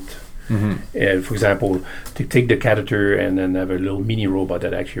navigate. For example, to take the catheter and then have a little mini robot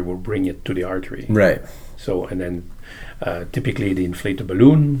that actually will bring it to the artery. Right. So, and then typically they inflate the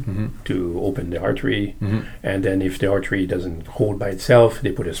balloon to open the artery, and then if the artery doesn't hold by itself,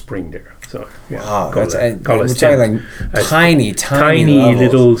 they put a spring there. So, wow, we're talking like tiny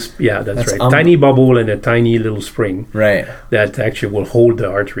little, that's right, tiny bubble and a tiny little spring, right, that actually will hold the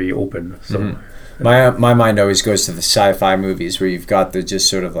artery open. So. My mind always goes to the sci-fi movies where you've got the just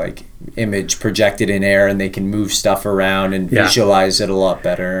sort of like image projected in air and they can move stuff around and visualize it a lot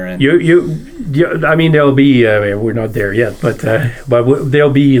better. And I mean, there'll be we're not there yet, but there'll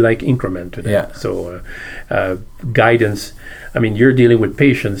be like increment to that. Yeah. So guidance. I mean, you're dealing with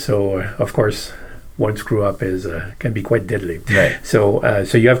patients, so of course one screw up can be quite deadly. Right. So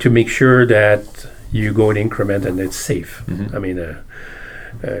you have to make sure that you go in increment and it's safe. I mean.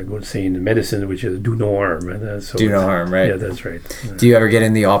 Going to say in medicine, which is do no harm. Do no harm, right? Yeah, that's right. Do you ever get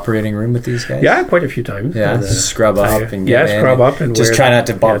in the operating room with these guys? Yeah, quite a few times. Yeah, scrub up and get in. Scrub up and just try not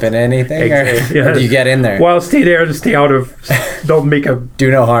to bump into anything. Or do you get in there? Well, stay there to stay out of. Don't make a do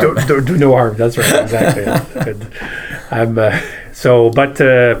no harm. Do no harm. That's right. Exactly.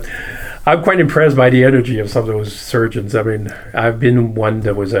 I'm quite impressed by the energy of some of those surgeons. I mean, I've been one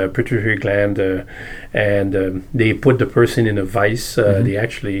that was a pituitary gland, and they put the person in a vise. They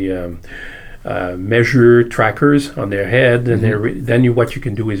actually measure trackers on their head, and then what you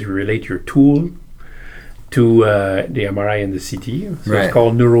can do is relate your tool to the MRI and the CT. So it's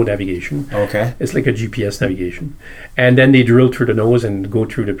called neuronavigation. Okay. It's like a GPS navigation. And then they drill through the nose and go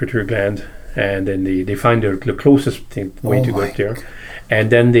through the pituitary gland, and then they find the closest way to go there. And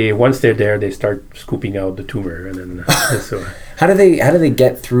then once they're there, they start scooping out the tumor, and then so. How do they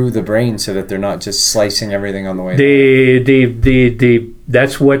get through the brain so that they're not just slicing everything on the way? They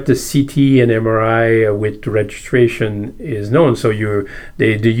that's what the CT and MRI with registration is known. So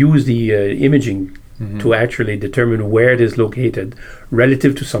they use the imaging to actually determine where it is located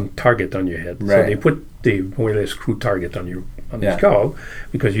relative to some target on your head. Right. So they put the more or less screw target on the skull,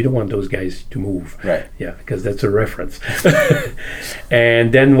 because you don't want those guys to move. Right. Yeah, because that's a reference.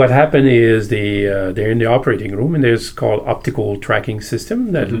 And then what happened is they're in the operating room, and there's called optical tracking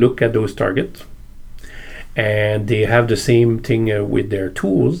system that look at those targets. And they have the same thing with their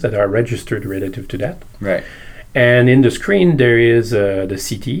tools that are registered relative to that. Right. And in the screen, there is the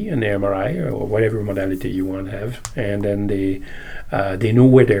CT and the MRI, or whatever modality you want to have. And then they know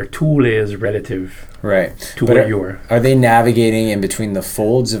where their tool is relative to where you are. Are they navigating in between the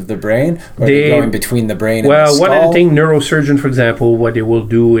folds of the brain? Or are they going between the brain and the skull? Well, one of the things, neurosurgeon, for example, what they will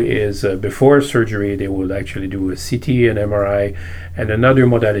do is before surgery, they will actually do a CT and MRI and another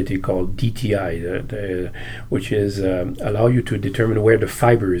modality called DTI, which is allow you to determine where the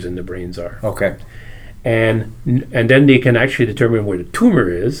fibers in the brains are. Okay. And then they can actually determine where the tumor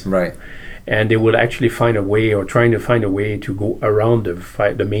is. Right. and they will actually find a way, or trying to find a way to go around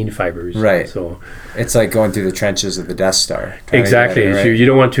the main fibers. Right. So it's like going through the trenches of the Death Star. Exactly. Right? So you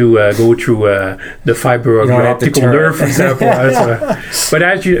don't want to go through the fiber of your optical nerve, for example. But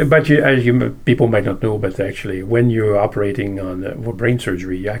as you people might not know, but actually, when you're operating on brain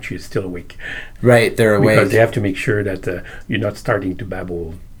surgery, you're actually still awake. Right, they're awake because they have to make sure that you're not starting to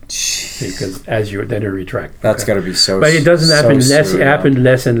babble. Because as your urinary tract. That's got to be so. But it doesn't happen less. Surreal. It happens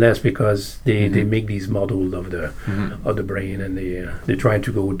less and less because they make these models of the brain, and they're trying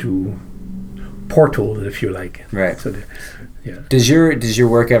to go to portal, if you like. Right. So Does your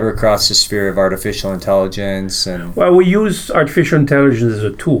work ever cross the sphere of artificial intelligence? And well, we use artificial intelligence as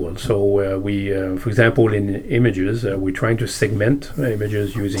a tool. So we, for example, in images, we're trying to segment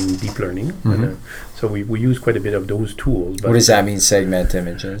images using deep learning. So we use quite a bit of those tools. But what does that mean, segment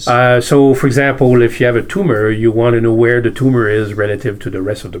images? So, for example, if you have a tumor, you want to know where the tumor is relative to the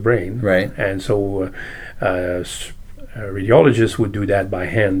rest of the brain. Right. And so radiologists would do that by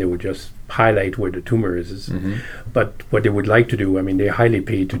hand. They would just highlight where the tumor is. But what they would like to do, I mean, they're highly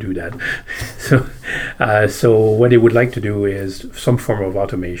paid to do that. So what they would like to do is some form of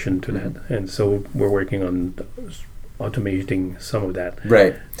automation to that. And so we're working on automating some of that.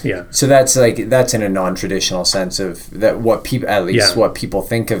 Right. Yeah. So that's in a non-traditional sense of that what people what people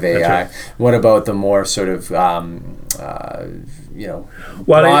think of AI. Right. What about the more sort of broadly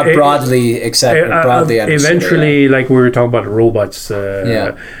understood? Eventually, like we were talking about robots,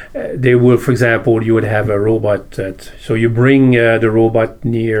 they will, for example, you would have a robot so you bring the robot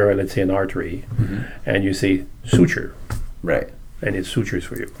near, let's say, an artery, and you say suture. Right. And it sutures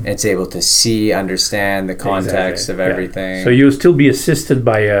for you. It's able to see, understand the context of everything. Yeah. So you'll still be assisted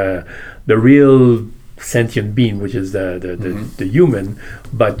by the real sentient being, which is the human,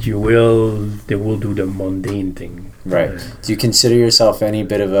 but they will do the mundane thing. Right. Do you consider yourself any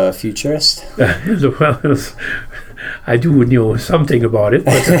bit of a futurist? Well, I do know something about it,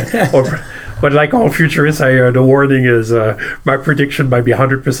 but like all futurists, the warning is my prediction might be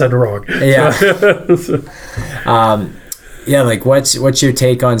 100% wrong. Yeah. Yeah, like what's your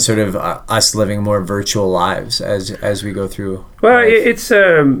take on sort of us living more virtual lives as we go through? Well, I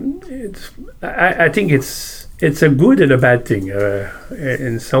think it's a good and a bad thing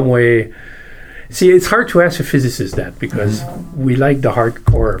in some way. See, it's hard to ask a physicist that because we like the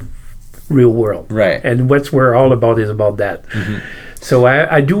hardcore real world, right? And what we're all about is about that. So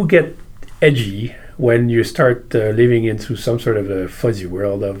I do get edgy when you start living into some sort of a fuzzy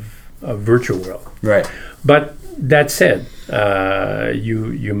world of virtual world, right? But that said,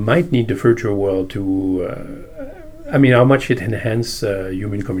 you might need the virtual world to. I mean, how much it enhances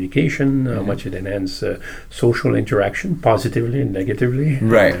human communication, how much it enhances social interaction, positively and negatively.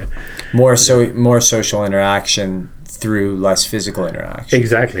 Right. More social interaction through less physical interaction.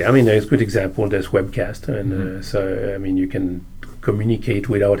 Exactly. I mean, there's a good example. There's webcast, and so I mean, you can communicate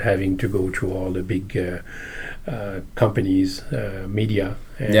without having to go through all the big companies, media.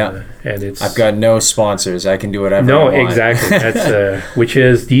 And it's. I've got no sponsors. I can do whatever. No, I want. Exactly. That's which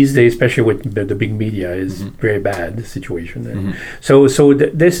is these days, especially with the big media, is very bad situation. And so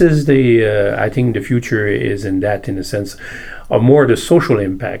this is the. I think the future is in a sense, of more the social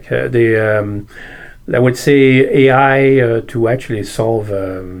impact. I would say AI to actually solve.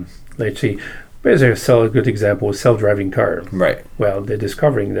 Let's see. There's a good example: self-driving car. Right. Well, they're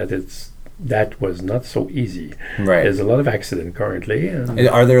discovering that was not so easy. Right. There's a lot of accident currently.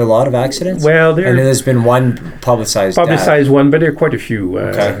 Are there a lot of accidents? Well, I know there's been one publicized one, but there are quite a few.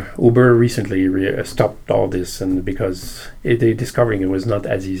 Okay. Uber recently stopped all this, and because they're discovering it was not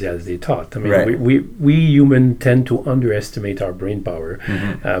as easy as they thought. I mean, we human tend to underestimate our brain power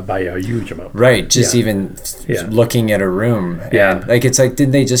by a huge amount. Right. Just even looking at a room. Yeah. Like it's like,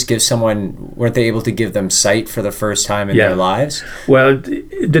 didn't they just give weren't they able to give them sight for the first time in their lives? Well,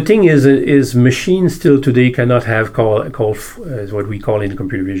 the thing is machines still today cannot have called as what we call in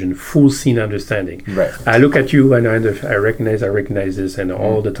computer vision full scene understanding. Right. I look at you and I recognize this, and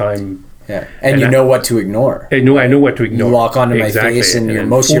all the time. Yeah, and you know what to ignore. I know what to ignore. You lock onto my face, and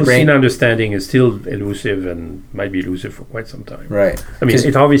most of your brain. Full scene understanding is still elusive and might be elusive for quite some time. Right. I mean,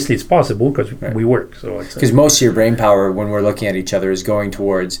 it obviously is possible because we work. So because most of your brain power, when we're looking at each other, is going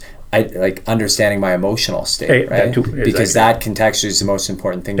towards understanding my emotional state, right? That too, exactly. Because that contextually is the most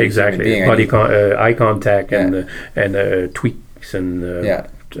important thing. Exactly. Body eye contact and tweaks and.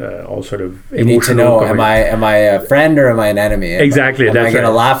 All sort of you need to know, am I a friend or am I an enemy? Exactly. Am I going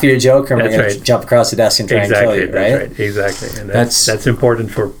to laugh at your joke or am I going to jump across the desk and try and kill you, right? That's right. Exactly. And that's important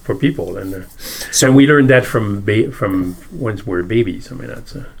for people. And so we learned that from once we're babies. I mean,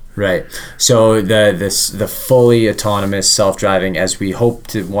 Right. So the fully autonomous self-driving, as we hope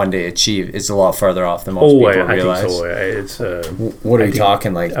to one day achieve, is a lot farther off than most people realize. I think so. It's what are we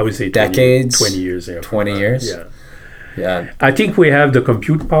talking, like I would say decades? 20 years. Yeah. 20 years? Yeah. Yeah. I think we have the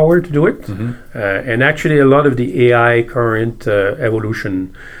compute power to do it. And actually a lot of the AI current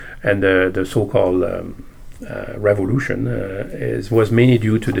evolution and the so-called revolution was mainly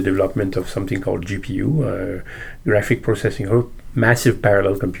due to the development of something called GPU, graphic processing, or massive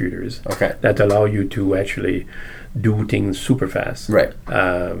parallel computers that allow you to actually do things super fast. Right.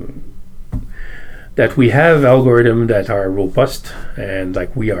 That we have algorithms that are robust and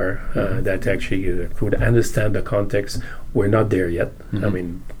like we are, that actually could understand the context. We're not there yet. I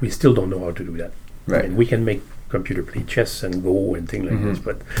mean, we still don't know how to do that. Right. I mean, we can make computer play chess and Go and things like this,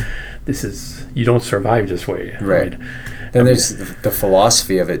 but this is, you don't survive this way. Right. Then there's the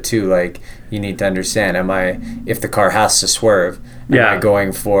philosophy of it too. Like, you need to understand, if the car has to swerve, am I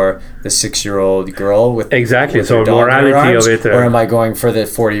going for the 6-year-old girl with exactly, with so her dog in her morality arms, of it, or am I going for the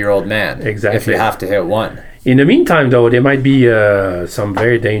 40-year-old man? Exactly. If you have to hit one. In the meantime, though, there might be some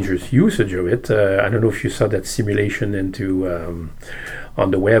very dangerous usage of it. I don't know if you saw that simulation on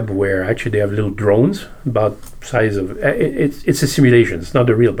the web where actually they have little drones about size of it's a simulation. It's not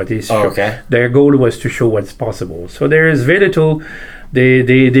the real, but their goal was to show what's possible. So there is very little.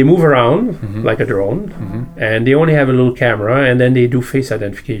 They move around like a drone, and they only have a little camera, and then they do face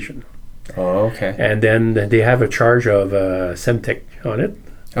identification. Oh, okay. And then they have a charge of Semtech on it.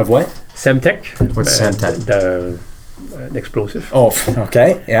 Of what? Semtech. What's Semtech? The explosive. Oh,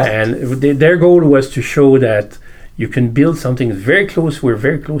 okay. Yeah. And their goal was to show that you can build something very close. We're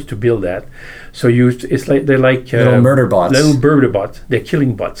very close to build that. So it's like they're like little murder bots. Little murder bots. They're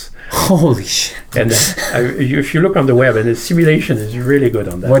killing bots. Holy shit! And if you look on the web, and the simulation is really good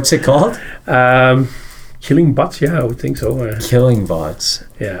on that. What's it called? Killing bots. Yeah, I would think so. Killing bots.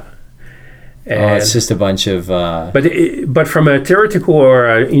 Yeah. It's just a bunch of. But from a theoretical or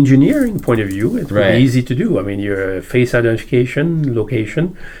engineering point of view, it's really easy to do. I mean, your face identification,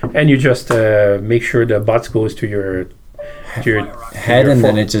 location, and you just make sure the bots goes to your head, and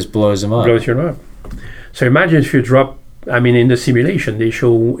then it just blows them up. Blows you up. So imagine if you drop. I mean, in the simulation, they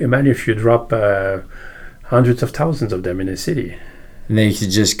show. Imagine if you drop hundreds of thousands of them in a city. And then you could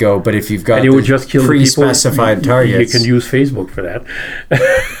just go, but if you've got and it would just kill pre-specified targets. You can use Facebook for that.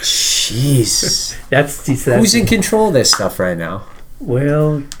 Jeez. That's who's in control of this stuff right now?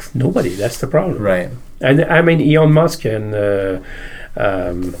 Well, nobody. That's the problem. Right. And I mean, Elon Musk and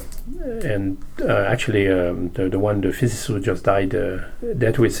actually the physicist who just died,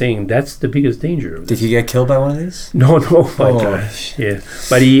 that we're saying that's the biggest danger. Did he get killed by one of these? No. But, yeah.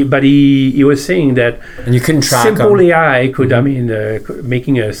 But he was saying that and you couldn't track simple AI could. I mean,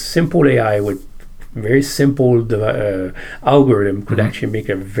 making a simple AI with very simple algorithm could actually make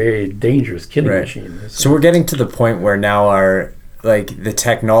a very dangerous killing machine. So we're getting to the point where now the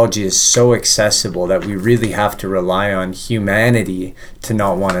technology is so accessible that we really have to rely on humanity to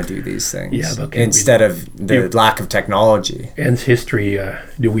not want to do these things. Yeah, but instead of the lack of technology. And history,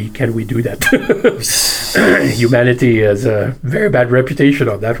 can we do that? Humanity has a very bad reputation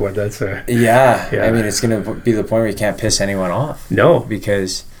on that one. That's I mean, it's going to be the point where you can't piss anyone off. No,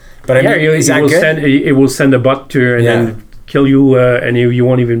 because. But I mean, is that good? It will send a bot to and then kill you, and you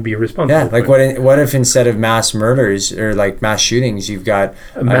won't even be responsible. Yeah, like what if instead of mass murders or like mass shootings, you've got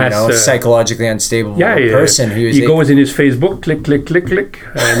a psychologically unstable person he goes in his Facebook, click, click, click, click,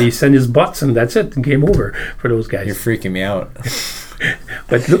 and he sends his bots, and that's it. Game over for those guys. You're freaking me out.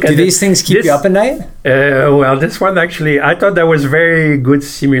 But look, do these things keep you up at night? Well, this one actually, I thought that was very good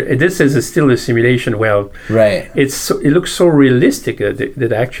This is still a simulation. Well, right. It looks so realistic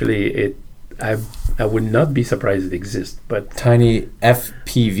that actually I would not be surprised it exists. But tiny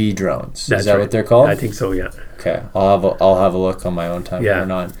FPV drones. Is that what they're called? I think so. Yeah. Okay, I'll have a look on my own time when we're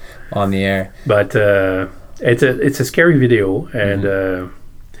not on the air. But it's a scary video, and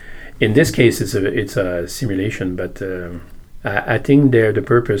in this case, it's a simulation, but. I think the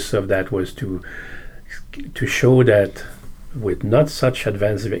purpose of that was to show that with not such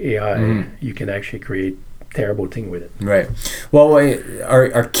advanced AI, you can actually create terrible thing with it. Right. Well,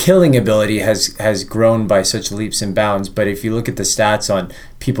 our killing ability has grown by such leaps and bounds, but if you look at the stats on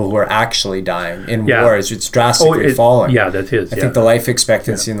people who are actually dying in wars, it's drastically falling. Yeah, that is. I think the life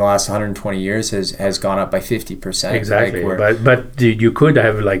expectancy in the last 120 years has gone up by 50%. Exactly. But you could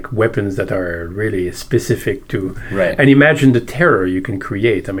have like weapons that are really specific to. Right. And imagine the terror you can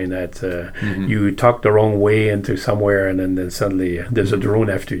create. I mean, that you talk the wrong way into somewhere, and then suddenly there's a drone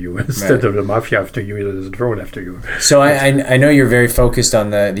after you instead of the mafia after you. There's a drone after you. So I know you're very focused on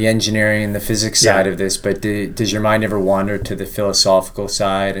the engineering and the physics side of this, but does your mind ever wander to the philosophical side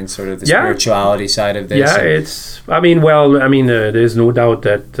side and sort of the Yeah. spirituality side of this. Yeah, And- there's no doubt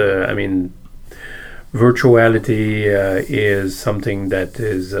that, virtuality is something that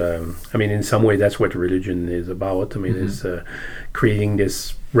is, in some way, that's what religion is about. Is creating this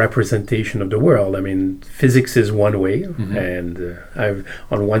representation of the world. Physics is one way, and I've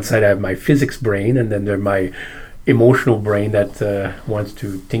on one side I have my physics brain, and then there's my emotional brain that wants to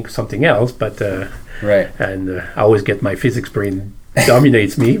think something else. But right. and I always get my physics brain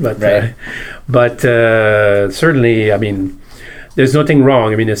dominates me. But Right. Certainly, there's nothing wrong.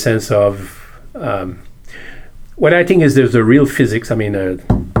 In the sense of what I think is there's the real physics.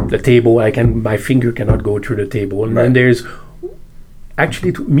 The table. My finger cannot go through the table, and Right. then there's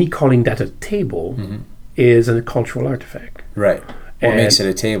actually me calling that a table is a cultural artifact. Right. What And- makes it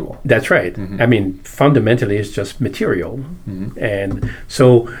a table? That's right. Fundamentally, it's just material, and so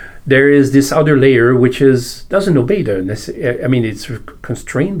there is this other layer which doesn't obey it's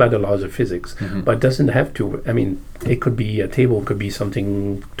constrained by the laws of physics, but doesn't have to. It could be a table, could be something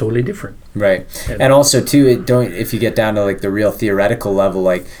totally different. Right. And also too, if you get down to like the real theoretical level,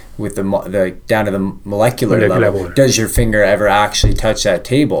 like with the down to the molecular level, does your finger ever actually touch that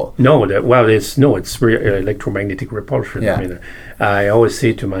table? No, it's electromagnetic repulsion. Yeah. I always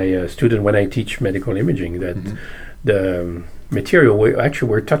say to my student when I teach medical imaging that the material,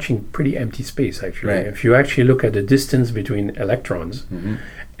 we're touching pretty empty space, actually. Right. If you actually look at the distance between electrons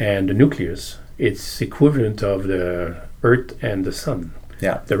and the nucleus, it's equivalent of the Earth and the Sun.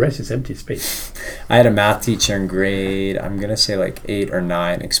 Yeah. The rest is empty space. I had a math teacher in grade, I'm going to say like 8 or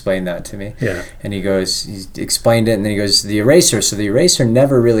 9, explain that to me. Yeah. And he explained it, and then he goes, the eraser. So the eraser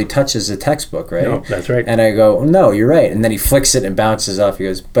never really touches the textbook, right? No, that's right. And I go, oh, no, you're right. And then he flicks it and bounces off. He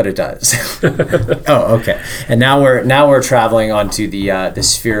goes, but it does. Oh, okay. And now we're traveling onto the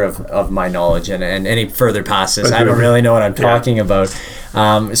sphere of my knowledge, and any further past this, I don't really know what I'm talking about.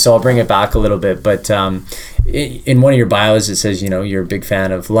 So I'll bring it back a little bit. But in one of your bios, it says, you're a big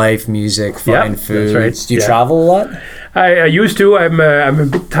fan of life, music, fine foods. That's right. Do you travel a lot? I used to. I'm a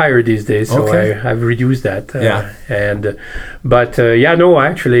bit tired these days, so Okay. I've reduced that. Yeah.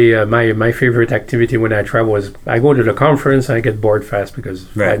 Actually, my favorite activity when I travel is I go to the conference and I get bored fast because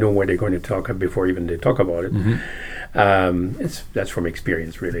Right. I know what they're going to talk about before even they talk about it. That's from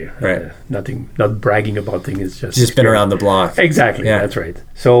experience, really. Right. Not bragging about things. It's just Just been around the block. Exactly. Yeah. That's right.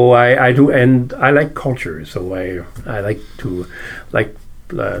 So I do, and I like culture. So I like to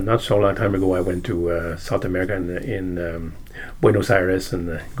not so long time ago, I went to South America in Buenos Aires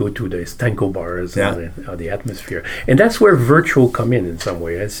and go to the Stanco bars and the atmosphere. And that's where virtual come in some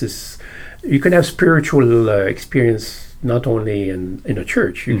way. It's just, you can have spiritual experience not only in a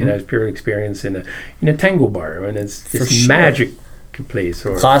church. You can have spiritual experience in a tango bar, and it's this magic place.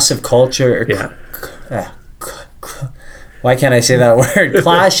 Or Clash of culture. Yeah. Why can't I say that word?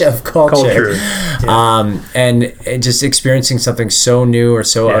 Clash of culture. Yeah. And just experiencing something so new or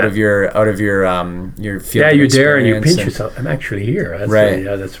so out of your field. Yeah, of you're there and you experience pinch yourself. I'm actually here. That's Right.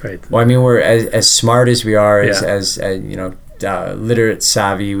 Yeah, that's right. Well, we're as smart as we are, Yeah. as literate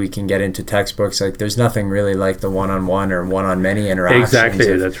savvy. We can get into textbooks. Like, there's nothing really like the one-on-one or one-on-many interactions.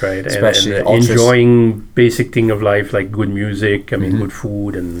 Exactly, that's right. Especially and enjoying basic thing of life like good music. Good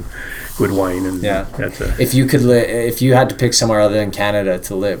food and good wine. And that's If you could if you had to pick somewhere other than Canada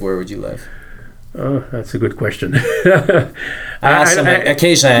to live, where would you live? Oh, that's a good question.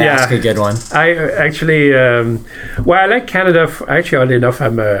 Occasionally I ask a good one. I actually, I like Canada. Actually, oddly enough,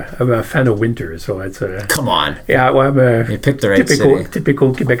 I'm a fan of winter, so it's Come on. Yeah, well, I'm a You picked the right city.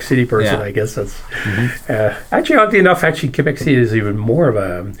 typical Quebec City person, Yeah. I guess. That's actually, oddly enough, Quebec City is even more of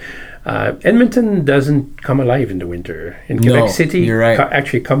a. Edmonton doesn't come alive in the winter. In Quebec City, you're right.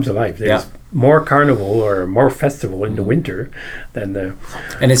 Actually comes alive. There's more carnival or more festival in the winter than the.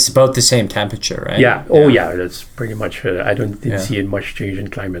 And it's about the same temperature, right? Yeah. Oh, yeah. That's pretty much. I didn't see much change in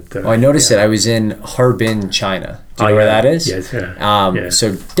climate. I noticed it. I was in Harbin, China. Do you know where that is? Yes. Yeah.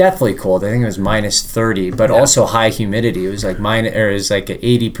 So definitely cold. I think it was minus 30, but also high humidity. It was like it was like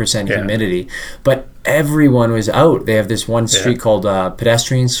 80% humidity. But everyone was out. They have this one street called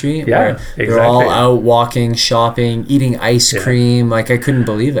Pedestrian Street where they're all out walking, shopping, eating ice cream. Like, I couldn't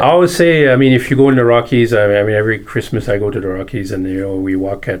believe it. I always say, if you go in the Rockies, every Christmas I go to the Rockies and we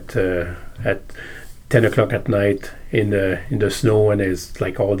walk at 10 o'clock at night in the snow, and there's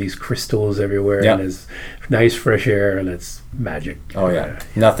like all these crystals everywhere, and there's nice fresh air, and it's magic. Oh yeah,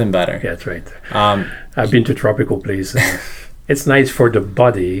 nothing better. Yeah, that's right. I've been to tropical places. It's nice for the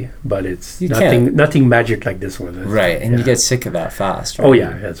body, but it's nothing magic like this one. Right, and you get sick of that fast. Right? Oh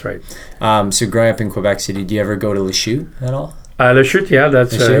yeah, that's right. So growing up in Quebec City, do you ever go to Le Chute at all? Le Chute,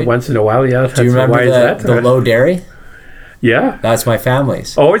 that's once in a while. Yeah. Do you remember the low dairy? Yeah. That's my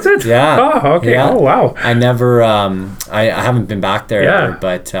family's. Oh, is it? Yeah. Oh, okay. Yeah. Oh, wow. I never, I haven't been back there Yeah. ever,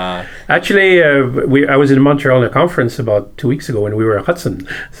 but Actually, I was in Montreal on a conference about 2 weeks ago, and we were at Hudson.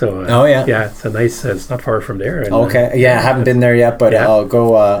 So, Oh, yeah. yeah, it's a nice. It's not far from there. And, okay. Yeah, I haven't been there yet, but Yeah. I'll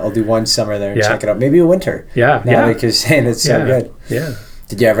go, I'll do one summer there and Yeah. check it out. Maybe a winter. Yeah, Now yeah. that you're saying it's so Yeah. good. Yeah.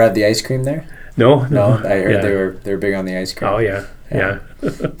 Did you ever have the ice cream there? No, No, I heard Yeah. they were big on the ice cream. Oh yeah, Yeah. yeah.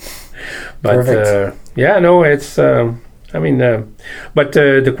 But Perfect. yeah, no, it's. I mean, but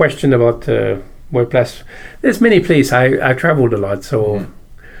the question about where place, there's many places. I traveled a lot, so Mm-hmm.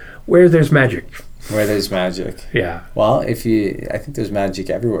 where there's magic. Where there's magic. Yeah, Well, I think there's magic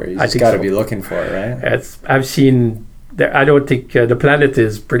everywhere. You I just think got to so. be looking for it, right? I've seen. I don't think the planet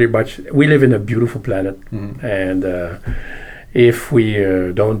is pretty much. We live in a beautiful planet, Mhm. and if we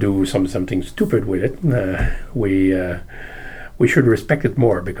don't do something stupid with it, we should respect it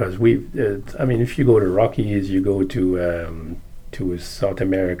more because I mean, if you go to Rockies, you go to South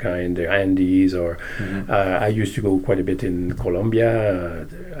America in the Andes, or I used to go quite a bit in Colombia.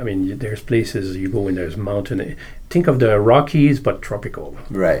 I mean, there's places you go and there's mountain. Think of the Rockies, but tropical.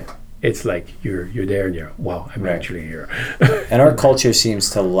 Right. It's like you're there and you're, wow, I'm Right. actually here. And our culture seems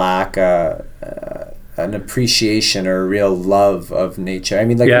to lack an appreciation or a real love of nature. I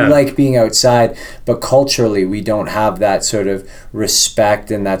mean, like Yeah. we like being outside, but culturally we don't have that sort of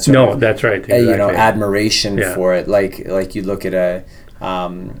respect and that sort No, of that's right. Exactly. admiration Yeah. for it. Like you look at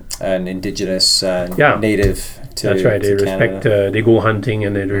an indigenous Yeah. native. To, That's right. They to respect. Canada. They go hunting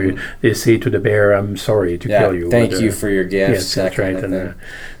and they say to the bear, "I'm sorry to kill you." Thank But, you for your gifts. Yes, that that's kind right. of And thing.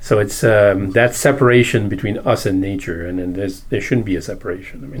 so it's that separation between us and nature, and then there shouldn't be a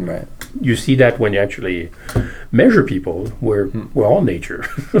separation. I mean, Right. you see that when you actually measure people. We're all nature.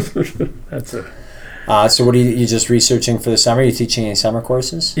 That's a. So what are you just researching for the summer? Are you teaching any summer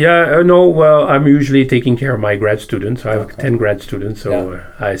courses? Yeah, no, well, I'm usually taking care of my grad students. I have Okay. 10 grad students, so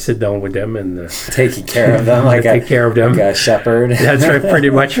I sit down with them and Taking care of them like take care of them. like a shepherd. That's right, pretty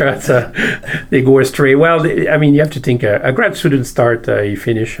much. They go astray. Well, I mean, you have to think a grad student start, he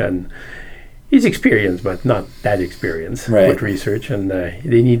finish, and he's experienced, but not that experienced Right. with research, and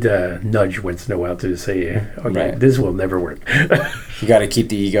they need a nudge once in a while to say, okay, Right. this will never work. You got to keep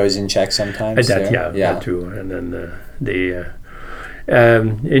the egos in check sometimes. That too. And then they,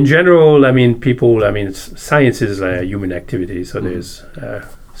 in general, I mean, people, I mean, science is a human activity, so there's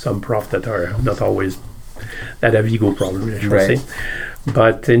some prof that are not always, that have ego problems, I should Right. say.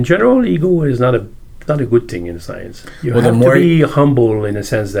 But in general, ego is not a good thing in science. You Well, the have more to be humble in the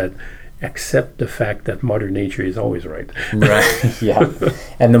sense that accept the fact that Mother Nature is always right. Right. Yeah.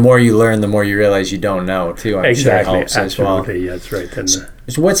 And the more you learn, the more you realize you don't know too. I'm sure it Exactly, helps as well. absolutely, that's right. And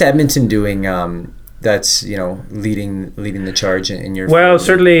So what's Edmonton doing? That's leading the charge in your. well, field?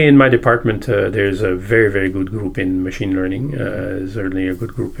 certainly in my department, there's a very, very good group in machine learning. Certainly a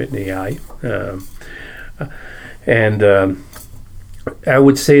good group in AI, and I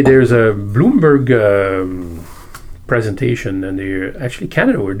would say there's a Bloomberg presentation, and actually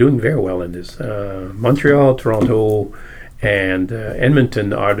Canada, we're doing very well in this. Montreal, Toronto, and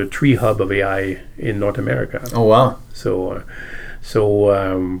Edmonton are the three hub of AI in North America. Oh wow, So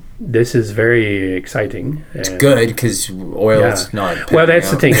this is very exciting. it's good because oil's not. Well, that's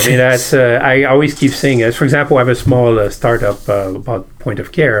the picking thing. I mean, that's I always keep saying. For example, I have a small startup about point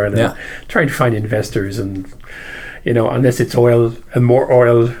of care, and I'm trying to find investors, and unless it's oil and more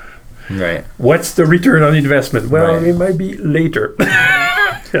oil. Right. What's the return on investment? Well, Right. it might be later.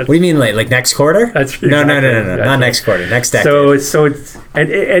 What do you mean like next quarter? That's no, exactly- not that's next quarter, next decade. So it's and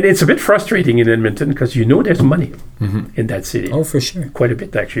it's a bit frustrating in Edmonton because there's money in that city. Oh, for sure. Quite a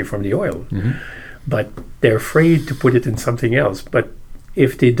bit actually from the oil, but they're afraid to put it in something else. But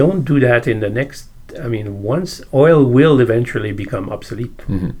if they don't do that in the next, I mean, once oil will eventually become obsolete.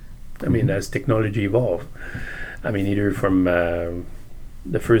 I mean, as technology evolve, I mean, either from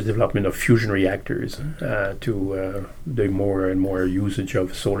the first development of fusion reactors to the more and more usage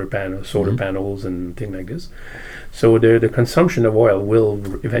of solar panels and things like this. So the consumption of oil will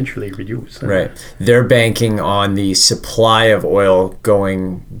eventually reduce. Right. They're banking on the supply of oil going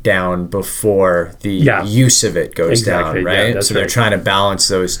down before the use of it goes Exactly. down, right? Yeah, so they're trying to balance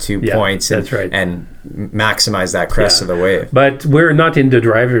those 2 points and, that's right. and maximize that crest of the wave. But we're not in the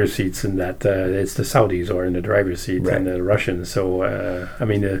driver's seats in that. It's the Saudis who are in the driver's seat Right. and the Russians. So, I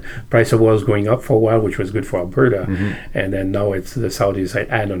mean, the price of oil is going up for a while, which was good for Alberta. And then now it's the Saudis say,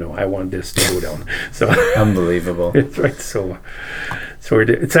 I don't know, I want this to go down. So Unbelievable. That's right. So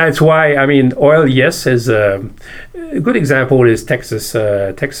that's why, I mean, oil, yes, is a good example is Texas.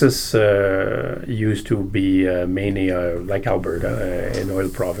 Texas used to be mainly like Alberta, an oil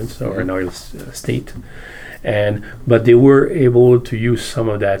province or an oil state. But they were able to use some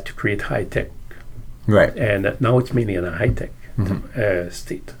of that to create high tech. Right. And now it's mainly in a high tech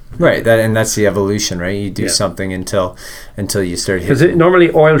state. Right. That's the evolution, right? You do something until you start hitting. Because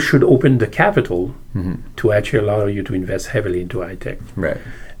normally oil should open the capital to actually allow you to invest heavily into high tech. Right.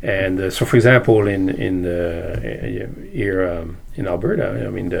 And so, for example, in here in Alberta, I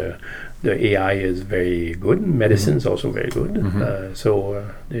mean the AI is very good. Medicine is also very good. So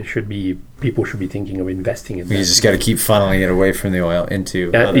people should be thinking of investing in that. You just got to keep funneling it away from the oil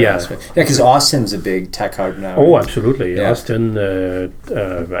into other aspects. Yeah, because Austin's a big tech hub now. Oh, right? absolutely. Yeah. Austin,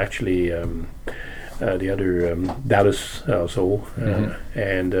 actually, the other Dallas also,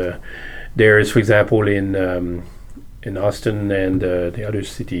 and there is, for example, in Austin and the other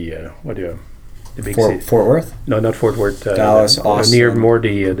city, the big city. Fort Worth? No, not Fort Worth. Dallas, Austin. Near more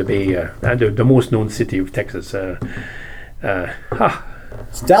the Bay, the most known city of Texas.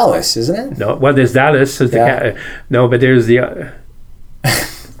 It's Dallas, isn't it? No, well, there's Dallas. No, but there's the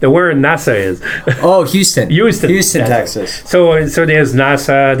where NASA is. Oh, Houston, Texas. So there's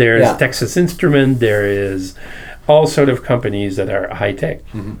NASA. There's Texas Instrument. There is all sort of companies that are high tech,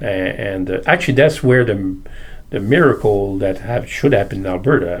 and actually that's where the miracle that should happen in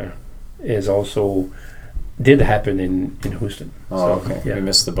Alberta is also did happen in Houston. Oh, so, okay. We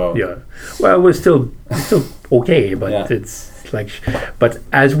missed the boat. Yeah. Well, we're still okay, but it's like, but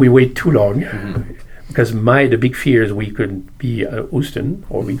as we wait too long, because the big fear is we could be Houston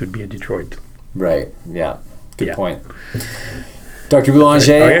or we could be Detroit. Right. Yeah. Good point. Dr.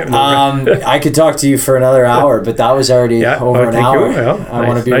 Boulanger, I could talk to you for another hour, but that was already over an hour. Well, I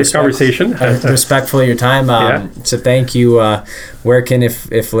want to be conversation. Respectful of your time. So thank you. Where can,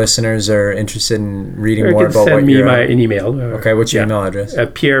 if listeners are interested in reading more about what you're... Send me an email. Okay, what's your email address?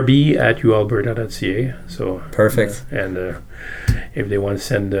 pierrb@ualberta.ca. So perfect. And if they want to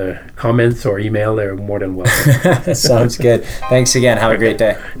send comments or email, they're more than welcome. Sounds good. Thanks again. Have a great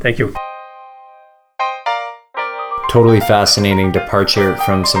day. Thank you. Totally fascinating departure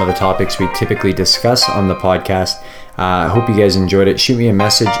from some of the topics we typically discuss on the podcast. I hope you guys enjoyed it. Shoot me a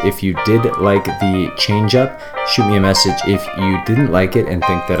message if you did like the change up. Shoot me a message if you didn't like it and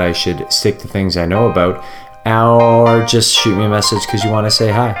think that I should stick to things I know about. Or just shoot me a message because you want to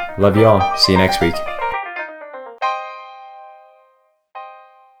say hi. Love you all. See you next week.